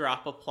definitely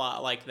drop a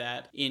plot like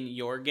that in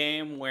your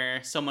game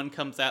where someone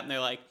comes out and they're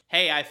like,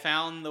 hey, I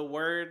found the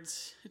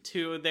words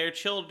to their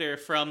children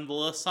from the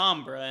La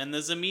Sombra and the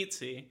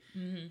Zamitzi,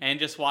 and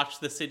just watch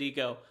the city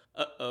go,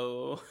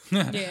 uh-oh.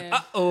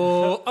 Yeah.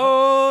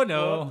 Oh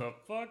no.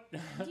 What the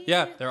fuck?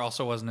 Yeah, there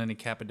also wasn't any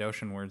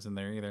Cappadocian words in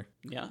there either.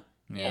 Yeah.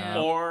 Yeah.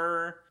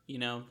 Or,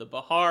 the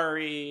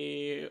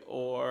Bahari,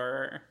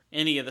 or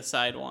any of the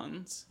side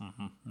ones.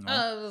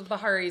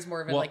 Bahari is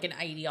more of Well- like an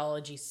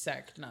ideology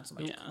sect, not so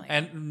much a clan.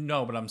 And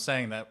no, but I'm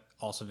saying that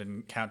also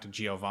didn't count to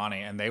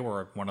Giovanni, and they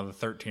were one of the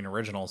 13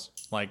 originals.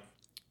 Like,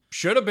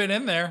 should have been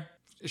in there.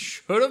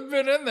 Should have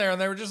been in there,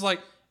 and they were just like,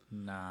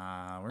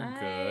 nah, we're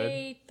good.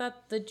 I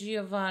thought the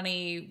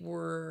Giovanni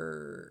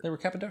were... They were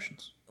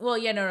Cappadocians. Well,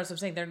 yeah, no, so I'm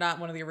saying they're not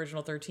one of the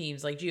original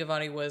 13s. Like,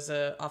 Giovanni was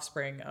a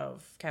offspring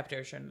of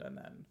Cappadocian, and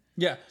then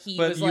Yeah, he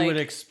but was you like, would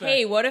expect.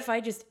 hey, what if I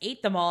just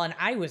ate them all and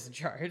I was in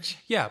charge?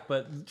 Yeah,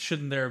 but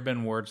shouldn't there have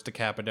been words to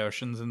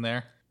Cappadocians in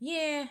there?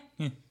 Yeah.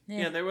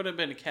 Yeah, there would have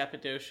been a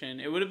Cappadocian.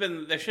 It would have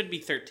been, there should be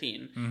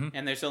 13,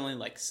 and there's only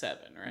like 7,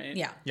 right?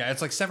 Yeah. Yeah,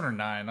 it's like 7 or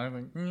 9. I'm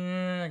like,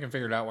 I can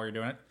figure it out while you're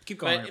doing it. Keep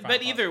going. on your But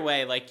final either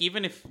way, like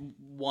even if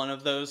one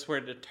of those were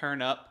to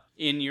turn up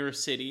in your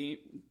city,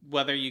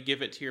 whether you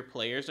give it to your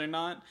players or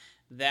not,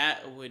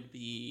 that would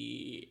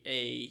be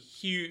a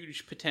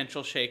huge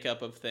potential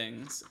shakeup of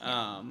things.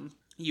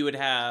 You would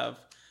have a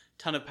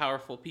ton of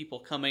powerful people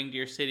coming to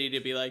your city to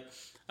be like,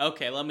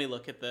 okay, let me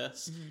look at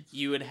this.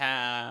 You would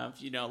have,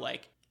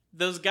 like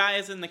those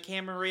guys in the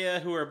Camarilla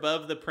who are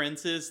above the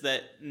princes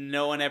that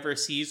no one ever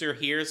sees or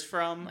hears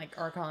from Like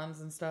archons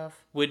and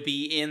stuff. would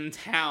be in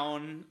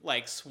town,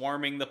 like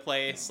swarming the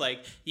place.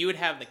 Like you would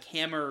have the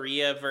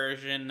Camarilla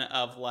version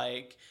of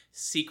like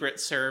Secret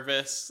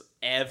Service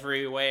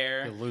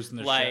everywhere. They're losing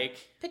their like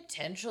shit.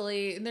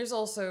 Potentially. And there's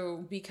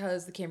also,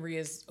 because the Camarilla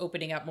is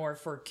opening up more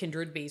for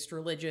kindred-based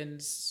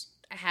religions,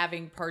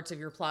 having parts of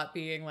your plot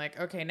being like,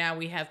 okay, now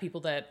we have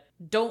people that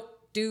don't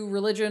do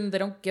religion, they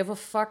don't give a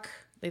fuck.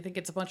 They think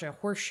it's a bunch of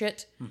horse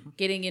shit.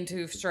 Getting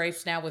into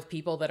strifes now with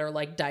people that are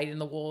like dyed in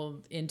the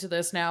wool into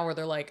this now, where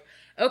they're like,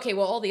 okay,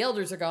 well, all the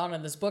elders are gone,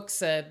 and this book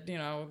said, you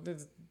know,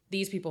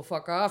 these people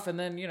fuck off, and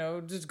then, you know,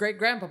 just great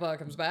grandpapa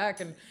comes back,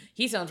 and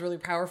he sounds really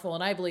powerful,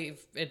 and I believe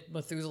it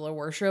Methuselah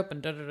worship,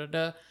 and da da da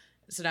da.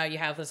 So now you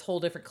have this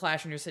whole different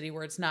clash in your city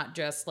where it's not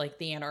just like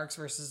the Anarchs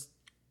versus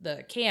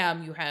the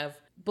Cam. You have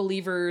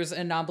believers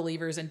and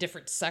non-believers and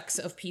different sects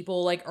of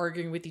people like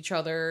arguing with each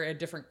other, and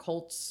different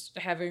cults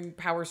having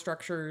power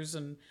structures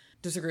and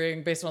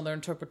disagreeing based on their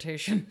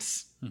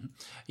interpretations.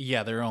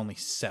 Yeah, there are only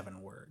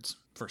 7 words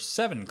for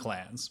 7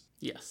 clans.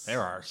 yes.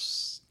 There are.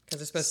 Because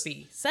there's supposed to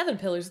be 7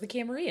 pillars of the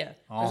Camarilla.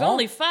 There's Uh-huh.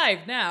 only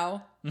 5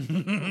 now.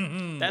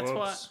 That's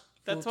why. Whoops.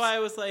 That's why I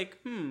was like,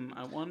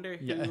 I wonder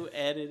who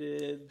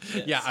edited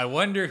this. Yeah, I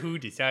wonder who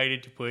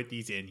decided to put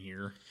these in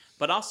here.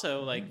 But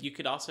also, like, you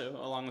could also,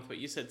 along with what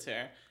you said,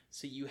 Sarah,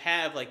 so you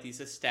have, like, these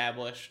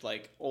established,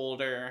 like,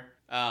 older,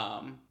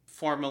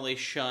 formerly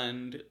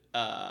shunned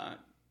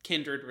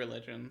kindred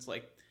religions,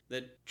 like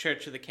the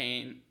Church of the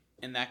Cane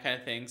and that kind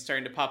of thing,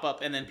 starting to pop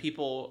up. And then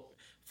people,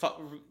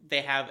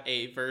 they have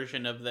a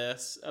version of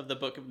this, of the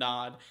Book of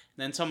Nod. And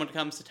then someone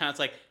comes to town, it's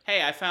like,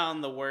 hey, I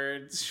found the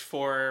words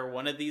for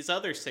one of these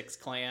other 6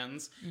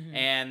 clans.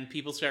 And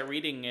people start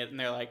reading it, and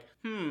they're like,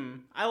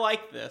 I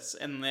like this.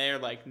 And they're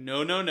like,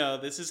 no,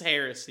 this is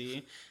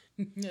heresy.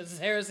 It's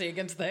heresy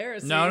against the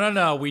heresy.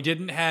 No. We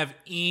didn't have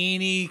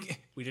any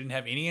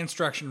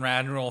instruction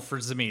manual for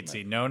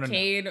Tzimisce. No.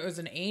 Cade was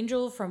an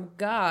angel from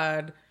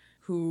God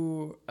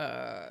who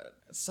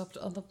supped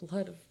on the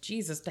blood of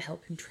Jesus to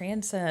help him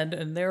transcend,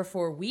 and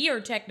therefore we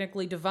are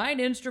technically divine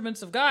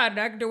instruments of God,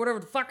 and I can do whatever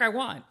the fuck I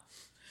want.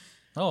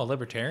 Oh, a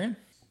libertarian?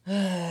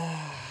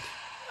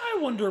 I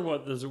wonder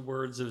what the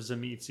words of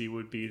Tzimisce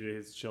would be to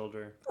his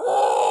children.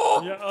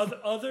 Yeah,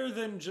 other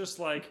than just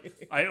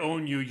like, I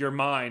own you, you're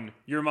mine,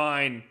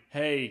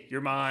 hey,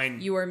 you're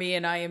mine. You are me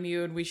and I am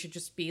you, and we should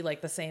just be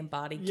like the same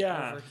body. Get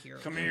Yeah, over here.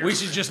 come here. We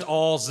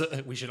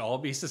should all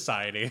be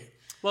society.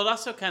 Well, it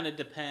also kind of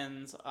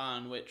depends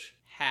on which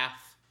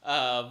half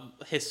of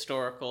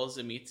historical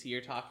Tzimisce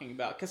you're talking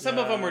about. Because some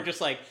of them were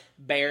just like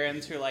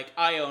barons who are like,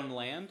 I own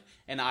land,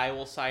 and I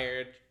will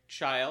sire a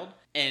child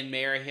and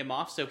marry him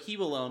off, so he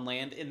will own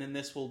land, and then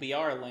this will be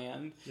our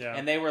land. Yeah.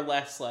 And they were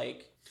less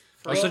like...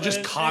 So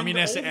just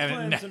communist and the and old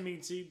clans of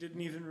Tzimisce didn't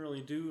even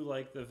really do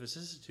like the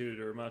vicissitude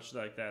or much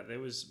like that. It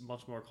was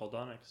much more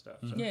Chaldonic stuff.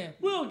 So Yeah.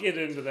 we'll get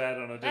into that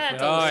on a different.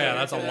 That's Oh okay. yeah,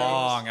 that's a Okay.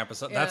 long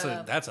episode.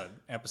 Yeah. That's an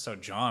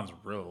episode John's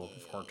really looking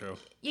forward to.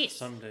 Yes.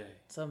 Someday.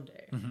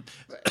 Someday.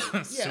 But,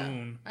 yeah.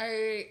 Soon.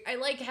 I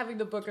like having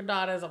the Book of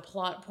Nod as a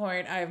plot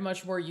point. I have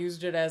much more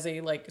used it as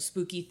a like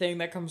spooky thing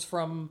that comes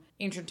from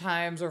ancient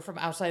times or from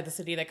outside the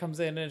city that comes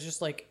in, and it's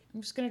just like,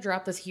 I'm just gonna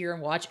drop this here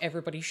and watch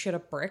everybody shit a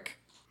brick.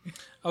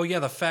 Oh yeah,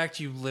 the fact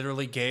you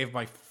literally gave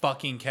my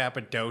fucking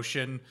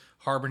Cappadocian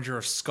Harbinger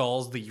of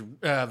Skulls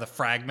the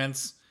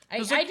fragments. I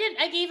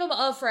gave him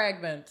a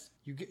fragment.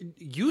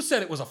 You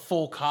said it was a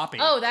full copy.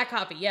 Oh, that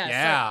copy, yeah.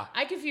 Yeah. So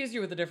I confused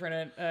you with a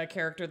different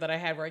character that I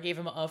had where I gave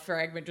him a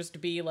fragment just to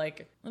be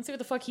like, let's see what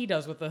the fuck he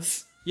does with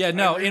this. Yeah,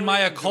 no, really in my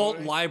enjoy- occult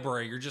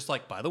library, you're just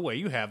like, by the way,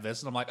 you have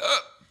this. And I'm like,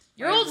 ugh.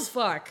 You're old as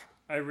fuck.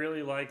 I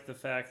really like the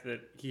fact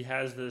that he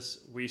has this.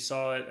 We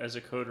saw it as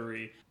a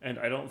coterie, and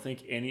I don't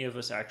think any of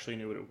us actually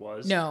knew what it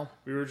was. No.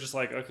 We were just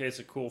like, okay, it's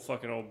a cool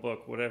fucking old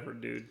book, whatever,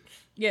 dude.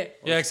 Yeah.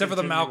 Yeah, except for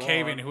the continue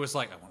Malkavian on. who was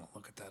like, I want to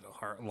look at that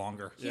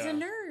longer. He's Yeah. a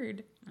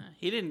nerd.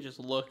 He didn't just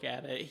look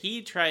at it.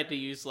 He tried to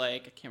use,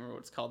 like, I can't remember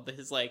what it's called, but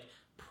his, like,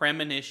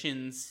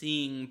 premonition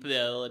seeing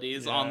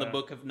abilities on the Yeah.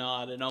 Book of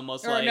Nod, and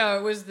almost Or like... no,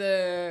 it was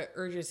the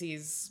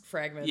Urgesses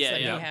fragments Yeah,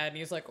 that yeah. he had. And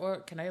he was like, well,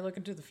 can I look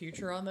into the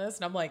future on this?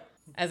 And I'm like,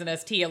 as an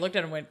ST, I looked at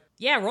him and went,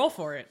 yeah, roll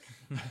for it.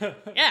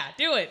 Yeah,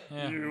 do it.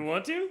 You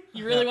want to?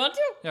 You really want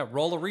to? Yeah,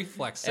 roll a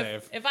reflex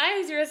save. If I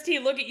was your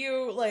ST, look at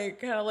you, like,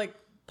 kind of like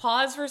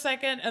pause for a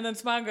second and then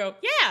smile and go,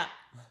 yeah,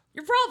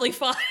 you're probably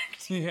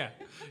fucked. Yeah,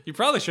 you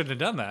probably shouldn't have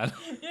done that.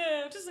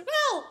 Yeah, just like,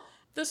 well,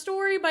 the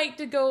story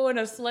might go in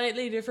a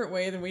slightly different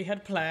way than we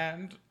had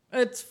planned.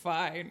 It's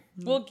fine.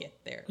 We'll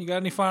get there. You got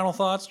any final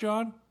thoughts,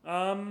 John?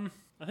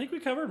 I think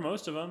we covered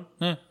most of them.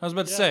 I was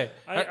about to say.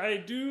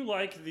 I do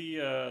like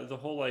the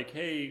whole like,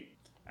 hey,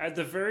 at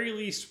the very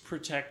least,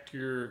 protect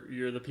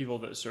the people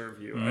that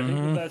serve you. I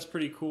think that's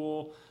pretty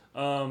cool.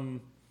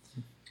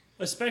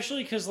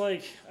 Especially because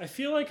like I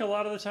feel like a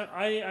lot of the time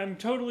I'm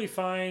totally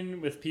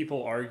fine with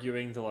people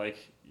arguing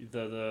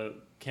the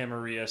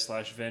Camarilla /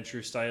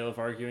 Ventrue style of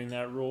arguing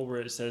that rule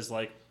where it says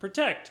like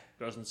protect,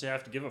 doesn't say I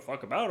have to give a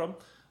fuck about them.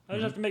 I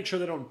just have to make sure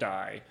they don't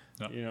die.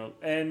 Yep. You know,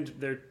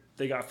 and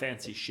they got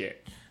fancy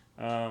shit.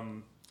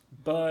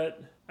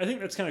 But I think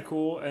that's kind of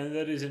cool, and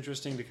that is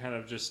interesting to kind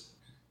of just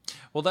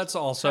Well, that's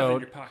have also,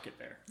 in your pocket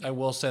there. I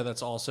will say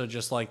that's also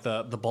just like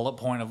the bullet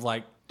point of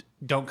like,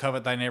 don't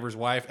covet thy neighbor's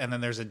wife, and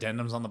then there's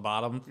addendums on the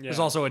bottom. There's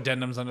Yeah. also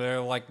addendums under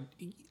there like,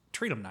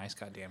 treat them nice,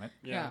 goddammit.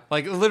 Yeah.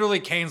 Like literally,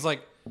 Kane's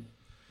like,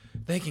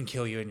 they can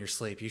kill you in your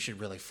sleep. You should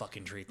really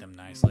fucking treat them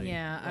nicely.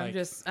 Yeah, Like,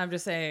 I'm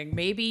just saying,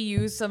 maybe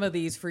use some of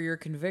these for your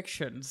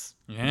convictions.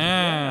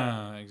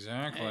 Yeah,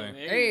 exactly. There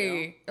you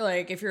Hey,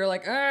 like if you're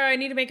like, I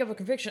need to make up a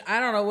conviction, I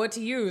don't know what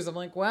to use. I'm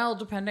like, well,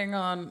 depending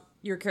on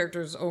your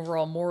character's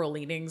overall moral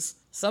leanings,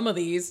 some of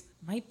these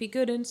might be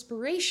good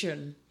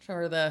inspiration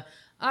for the,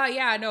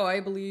 I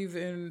believe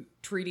in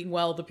treating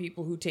well the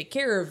people who take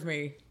care of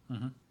me.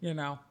 You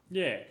know,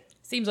 Yeah.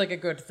 seems like a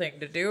good thing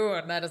to do,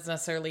 and that doesn't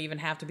necessarily even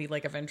have to be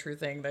like a Ventrue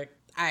thing. That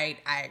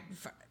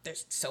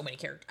there's so many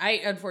characters.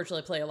 I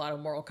unfortunately play a lot of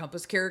moral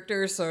compass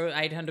characters, so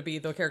I tend to be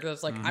the character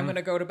that's like, I'm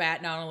gonna go to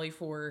bat not only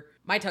for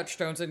my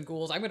touchstones and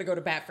ghouls, I'm gonna go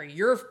to bat for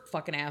your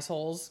fucking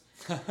assholes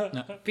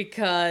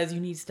because you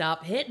need to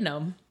stop hitting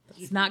them.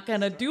 It's not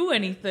gonna do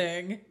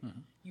anything.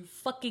 You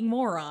fucking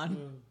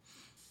moron.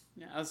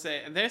 Yeah, I'll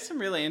say there's some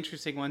really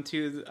interesting one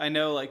too. I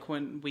know, like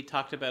when we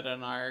talked about it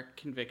on our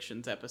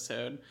convictions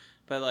episode,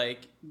 but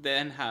like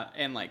then how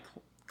and like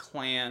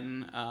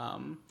clan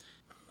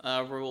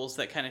rules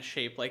that kind of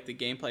shape like the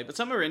gameplay. But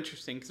some are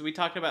interesting because we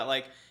talked about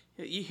like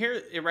you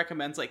hear it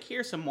recommends like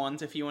here's some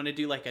ones if you want to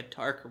do like a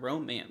dark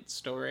romance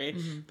story.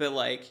 But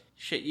like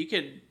shit, you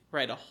could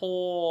write a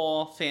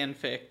whole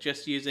fanfic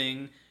just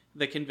using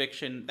the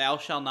conviction thou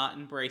shalt not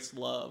embrace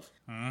love.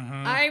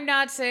 I'm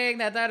not saying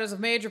that is a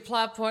major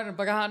plot point in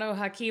Bagano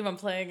Hakim I'm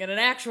playing in an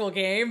actual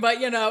game, but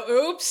you know,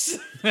 oops.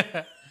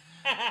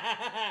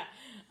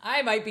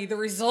 I might be the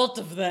result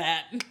of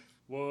that.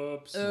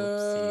 Whoops.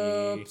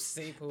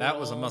 Oopsie That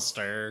was a poodle.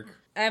 mistake.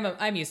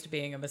 I'm used to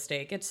being a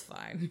mistake. It's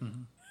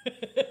fine.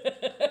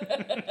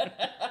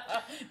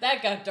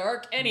 That got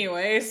dark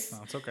anyways.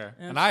 That's okay.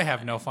 And I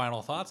have no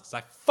final thoughts because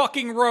I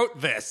fucking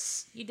wrote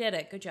this. You did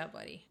it. Good job,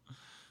 buddy.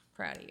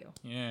 Proud of you.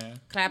 Yeah.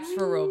 Claps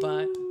for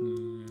Robot.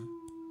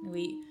 What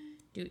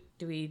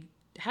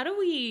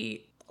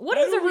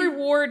is the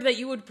reward that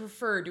you would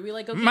prefer? Do we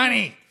like go get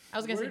Money. you- I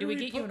was gonna say, Where do do we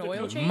we get you put an the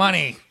oil cookie? change?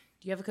 Money.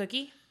 Do you have a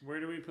cookie? Where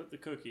do we put the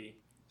cookie?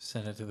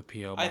 Send it to the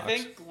P.O. box. I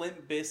think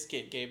Limp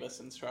Bizkit gave us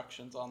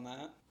instructions on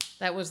that.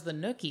 That was the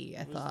nookie,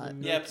 I thought.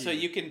 Yep, so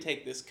you can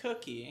take this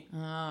cookie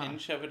and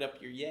shove it up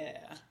your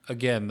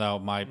Again, though,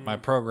 my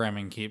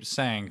programming keeps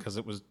saying, because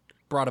it was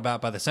brought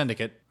about by the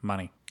Syndicate,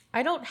 money.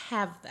 I don't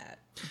have that.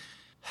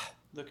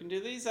 Look into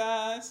these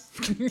eyes.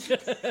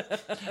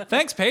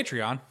 Thanks,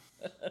 Patreon.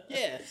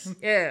 Yes.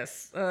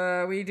 Yes,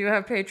 we do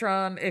have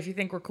Patreon. If you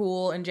think we're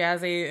cool and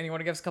jazzy and you want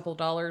to give us a couple of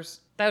dollars,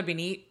 that would be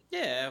neat.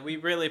 Yeah, we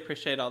really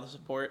appreciate all the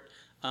support.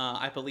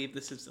 I believe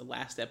this is the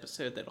last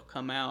episode that'll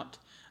come out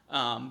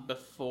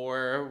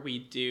before we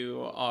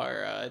do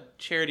our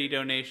charity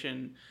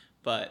donation.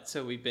 But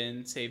so we've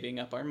been saving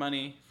up our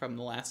money from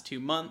the last 2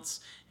 months,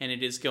 and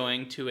it is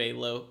going to a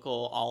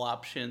local all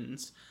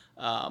options.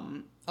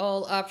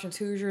 All Options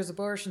Hoosiers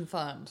Abortion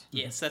Fund.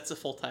 Yes, that's the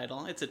full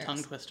title. It's a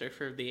tongue twister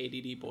for the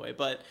ADD boy,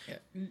 but Yeah.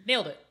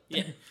 Nailed it.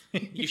 yeah,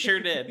 you sure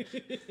did.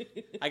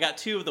 I got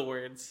 2 of the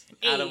words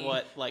out of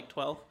what, like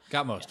 12?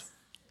 Got most.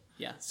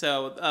 Yeah,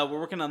 so we're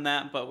working on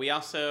that, but we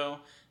also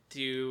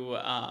do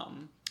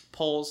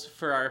polls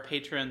for our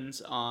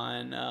patrons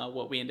on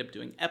what we end up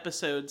doing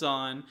episodes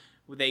on.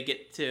 They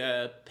get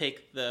to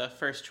pick the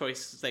first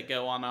choices that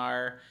go on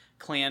our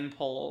clan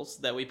polls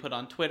that we put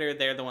on Twitter.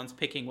 They're the ones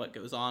picking what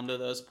goes on to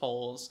those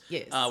polls.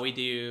 Yes. We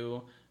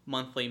do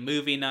monthly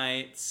movie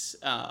nights.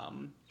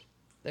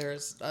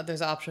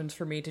 There's options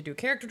for me to do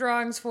character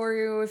drawings for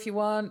you if you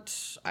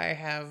want. I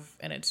have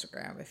an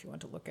Instagram if you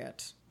want to look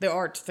at the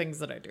art things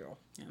that I do.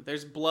 Yeah,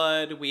 there's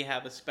blood. We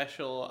have a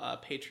special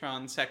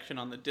Patreon section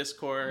on the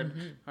Discord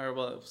where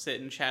we'll sit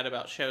and chat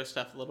about show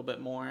stuff a little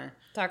bit more.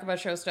 Talk about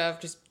show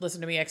stuff. Just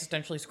listen to me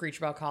existentially screech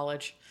about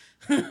college.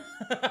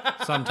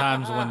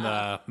 Sometimes when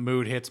the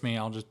mood hits me,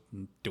 I'll just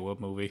do a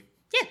movie.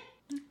 Yeah.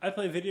 I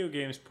play video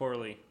games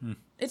poorly.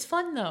 It's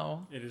fun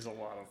though. It is a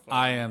lot of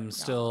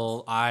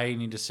fun. I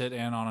need to sit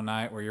in on a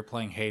night where you're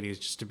playing Hades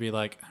just to be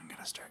like, I'm going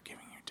to start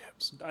giving you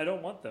tips. I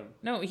don't want them.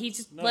 No, he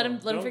just No, let him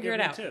don't figure give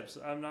it me out. Tips.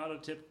 I'm not a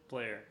tip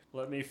player.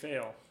 Let me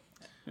fail.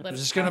 I'm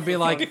just going to be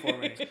like, For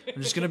me.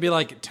 I'm just going to be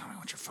like, tell me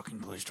what your fucking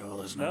play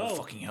style is and I'll No,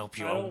 fucking help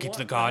you. I I'll don't get to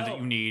the want god help.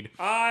 that you need.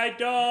 I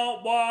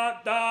don't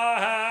want the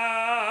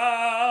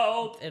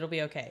help. It'll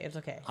be okay. It's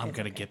okay. I'm It's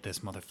going to okay. get this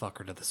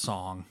motherfucker to the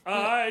song.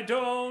 I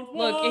don't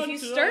want Look, if you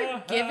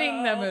start the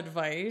giving them help.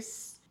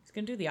 advice, he's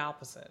gonna do the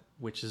opposite.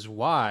 Which is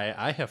why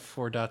I have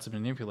 4 dots to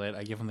manipulate.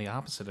 I give him the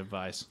opposite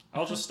advice.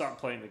 I'll just stop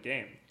playing the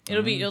game.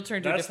 It'll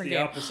turn to a That's different the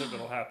game. opposite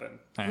that'll happen.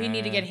 We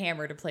need to get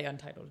Hammer to play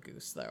Untitled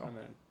Goose though. And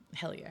then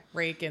Hell yeah.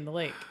 Rake in the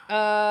lake.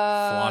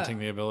 Flaunting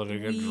the ability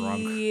to get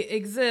drunk. We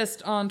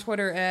exist on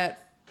Twitter at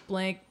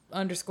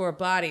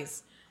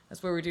 _blank_bodies.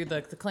 That's where we do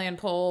the clan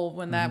poll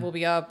when that will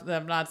be up.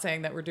 I'm not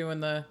saying that we're doing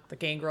the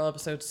Gangrel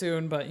episode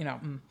soon, but you know,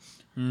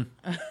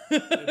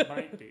 It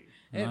might be.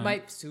 it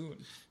might soon.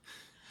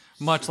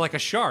 Much like a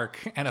shark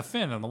and a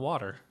fin in the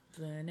water.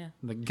 No.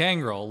 The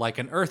Gangrel, like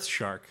an earth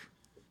shark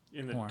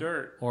In the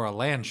dirt. or a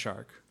land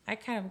shark. I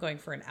kind of going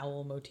for an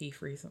owl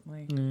motif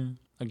recently.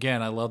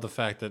 Again, I love the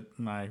fact that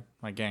my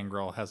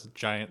Gangrel has a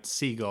giant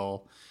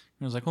seagull.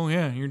 And I was like, oh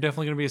yeah, you're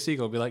definitely going to be a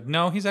seagull. Be like,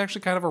 no, he's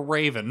actually kind of a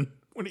raven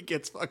when he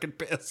gets fucking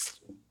pissed.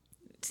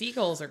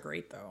 Seagulls are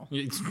great though.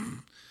 They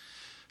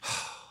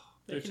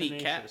They're can eat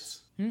tenacious.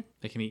 cats.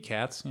 They can eat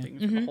cats. Yeah. They can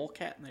fit a whole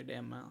cat in their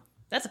damn mouth.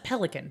 That's a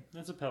pelican.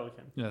 That's a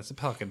pelican. Yeah, it's a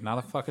pelican, not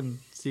a fucking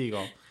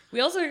seagull. We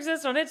also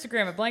exist on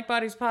Instagram at Blank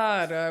Bodies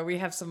Pod. We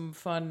have some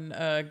fun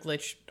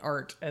glitch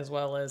art as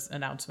well as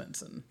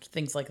announcements and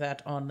things like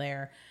that on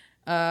there.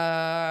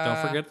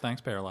 Don't forget,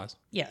 thanks, Paralyze.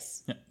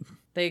 Yes.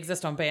 They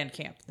exist on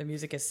Bandcamp. The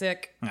music is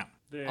sick. Yeah.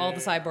 All the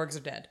cyborgs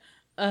are dead.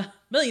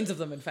 Millions of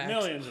them, in fact.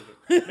 Millions of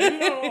it. Maybe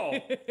not all,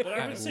 but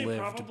I would say lived,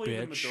 probably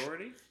the bitch.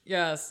 majority.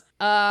 Yes.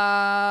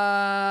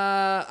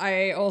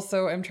 I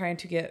also am trying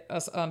to get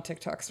us on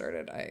TikTok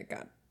started. I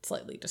got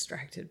slightly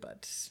distracted,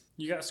 but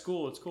You got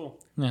school. It's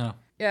cool. Yeah.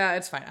 yeah,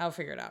 it's fine. I'll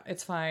figure it out.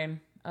 It's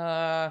fine.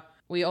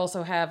 We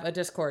also have a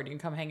Discord. You can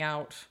come hang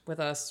out with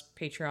us,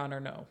 Patreon or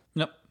no.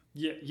 Nope.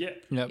 Yeah.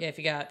 Yep. Yeah, if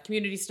you got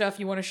community stuff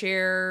you want to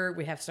share,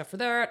 we have stuff for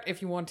that.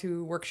 If you want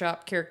to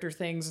workshop character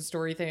things and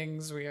story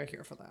things, we are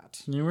here for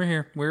that. Yeah, we're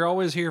here. We're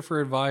always here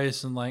for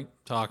advice and like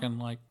talking.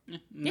 Like,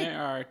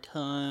 There are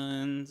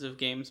tons of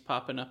games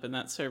popping up in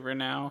that server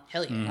now.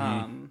 Hell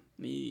yeah.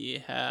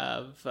 We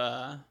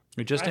have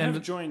we just I have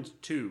ended. joined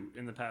 2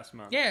 in the past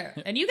month. Yeah,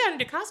 and you got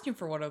into costume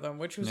for one of them,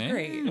 which was Yeah.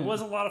 great. It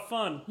was a lot of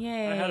fun.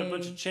 Yay. I had a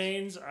bunch of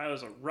chains. I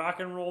was a rock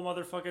and roll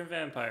motherfucking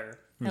vampire.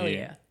 Hell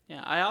Yeah.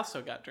 yeah. I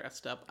also got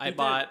dressed up. I did?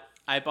 bought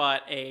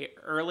a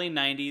early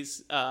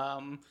 90s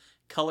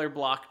color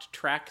blocked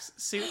track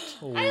suit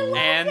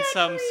and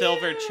some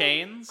silver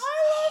chains.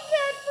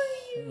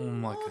 Oh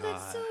my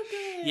god.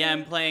 Yeah,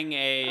 I'm playing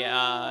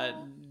a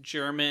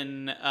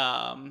German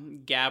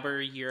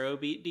Gabber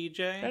Eurobeat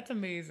DJ That's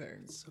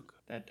amazing. So good.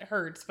 That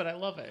hurts, but I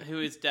love it. who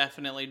is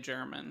definitely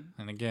German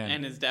And again,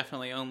 and is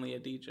definitely only a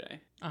DJ.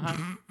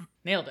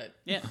 Nailed it.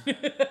 Yeah.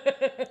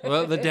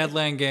 well, the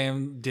Deadland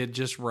game did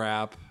just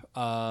wrap.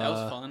 That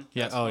was fun.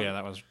 Yeah. That was fun. Yeah.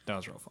 That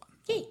was real fun.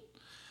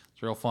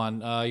 It's real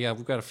fun. Yeah,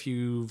 we've got a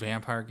few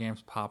vampire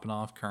games popping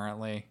off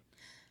currently.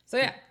 So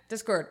yeah,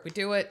 Discord. We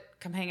do it.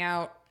 Come hang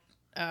out.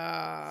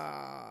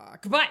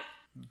 Goodbye.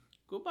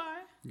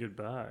 Goodbye.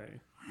 Goodbye.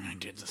 I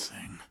did the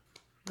thing.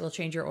 We'll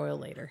change your oil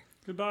later.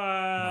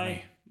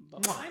 Goodbye.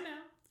 Bye now.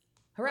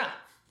 Hurrah.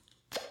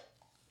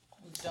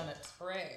 We've done it. Hooray.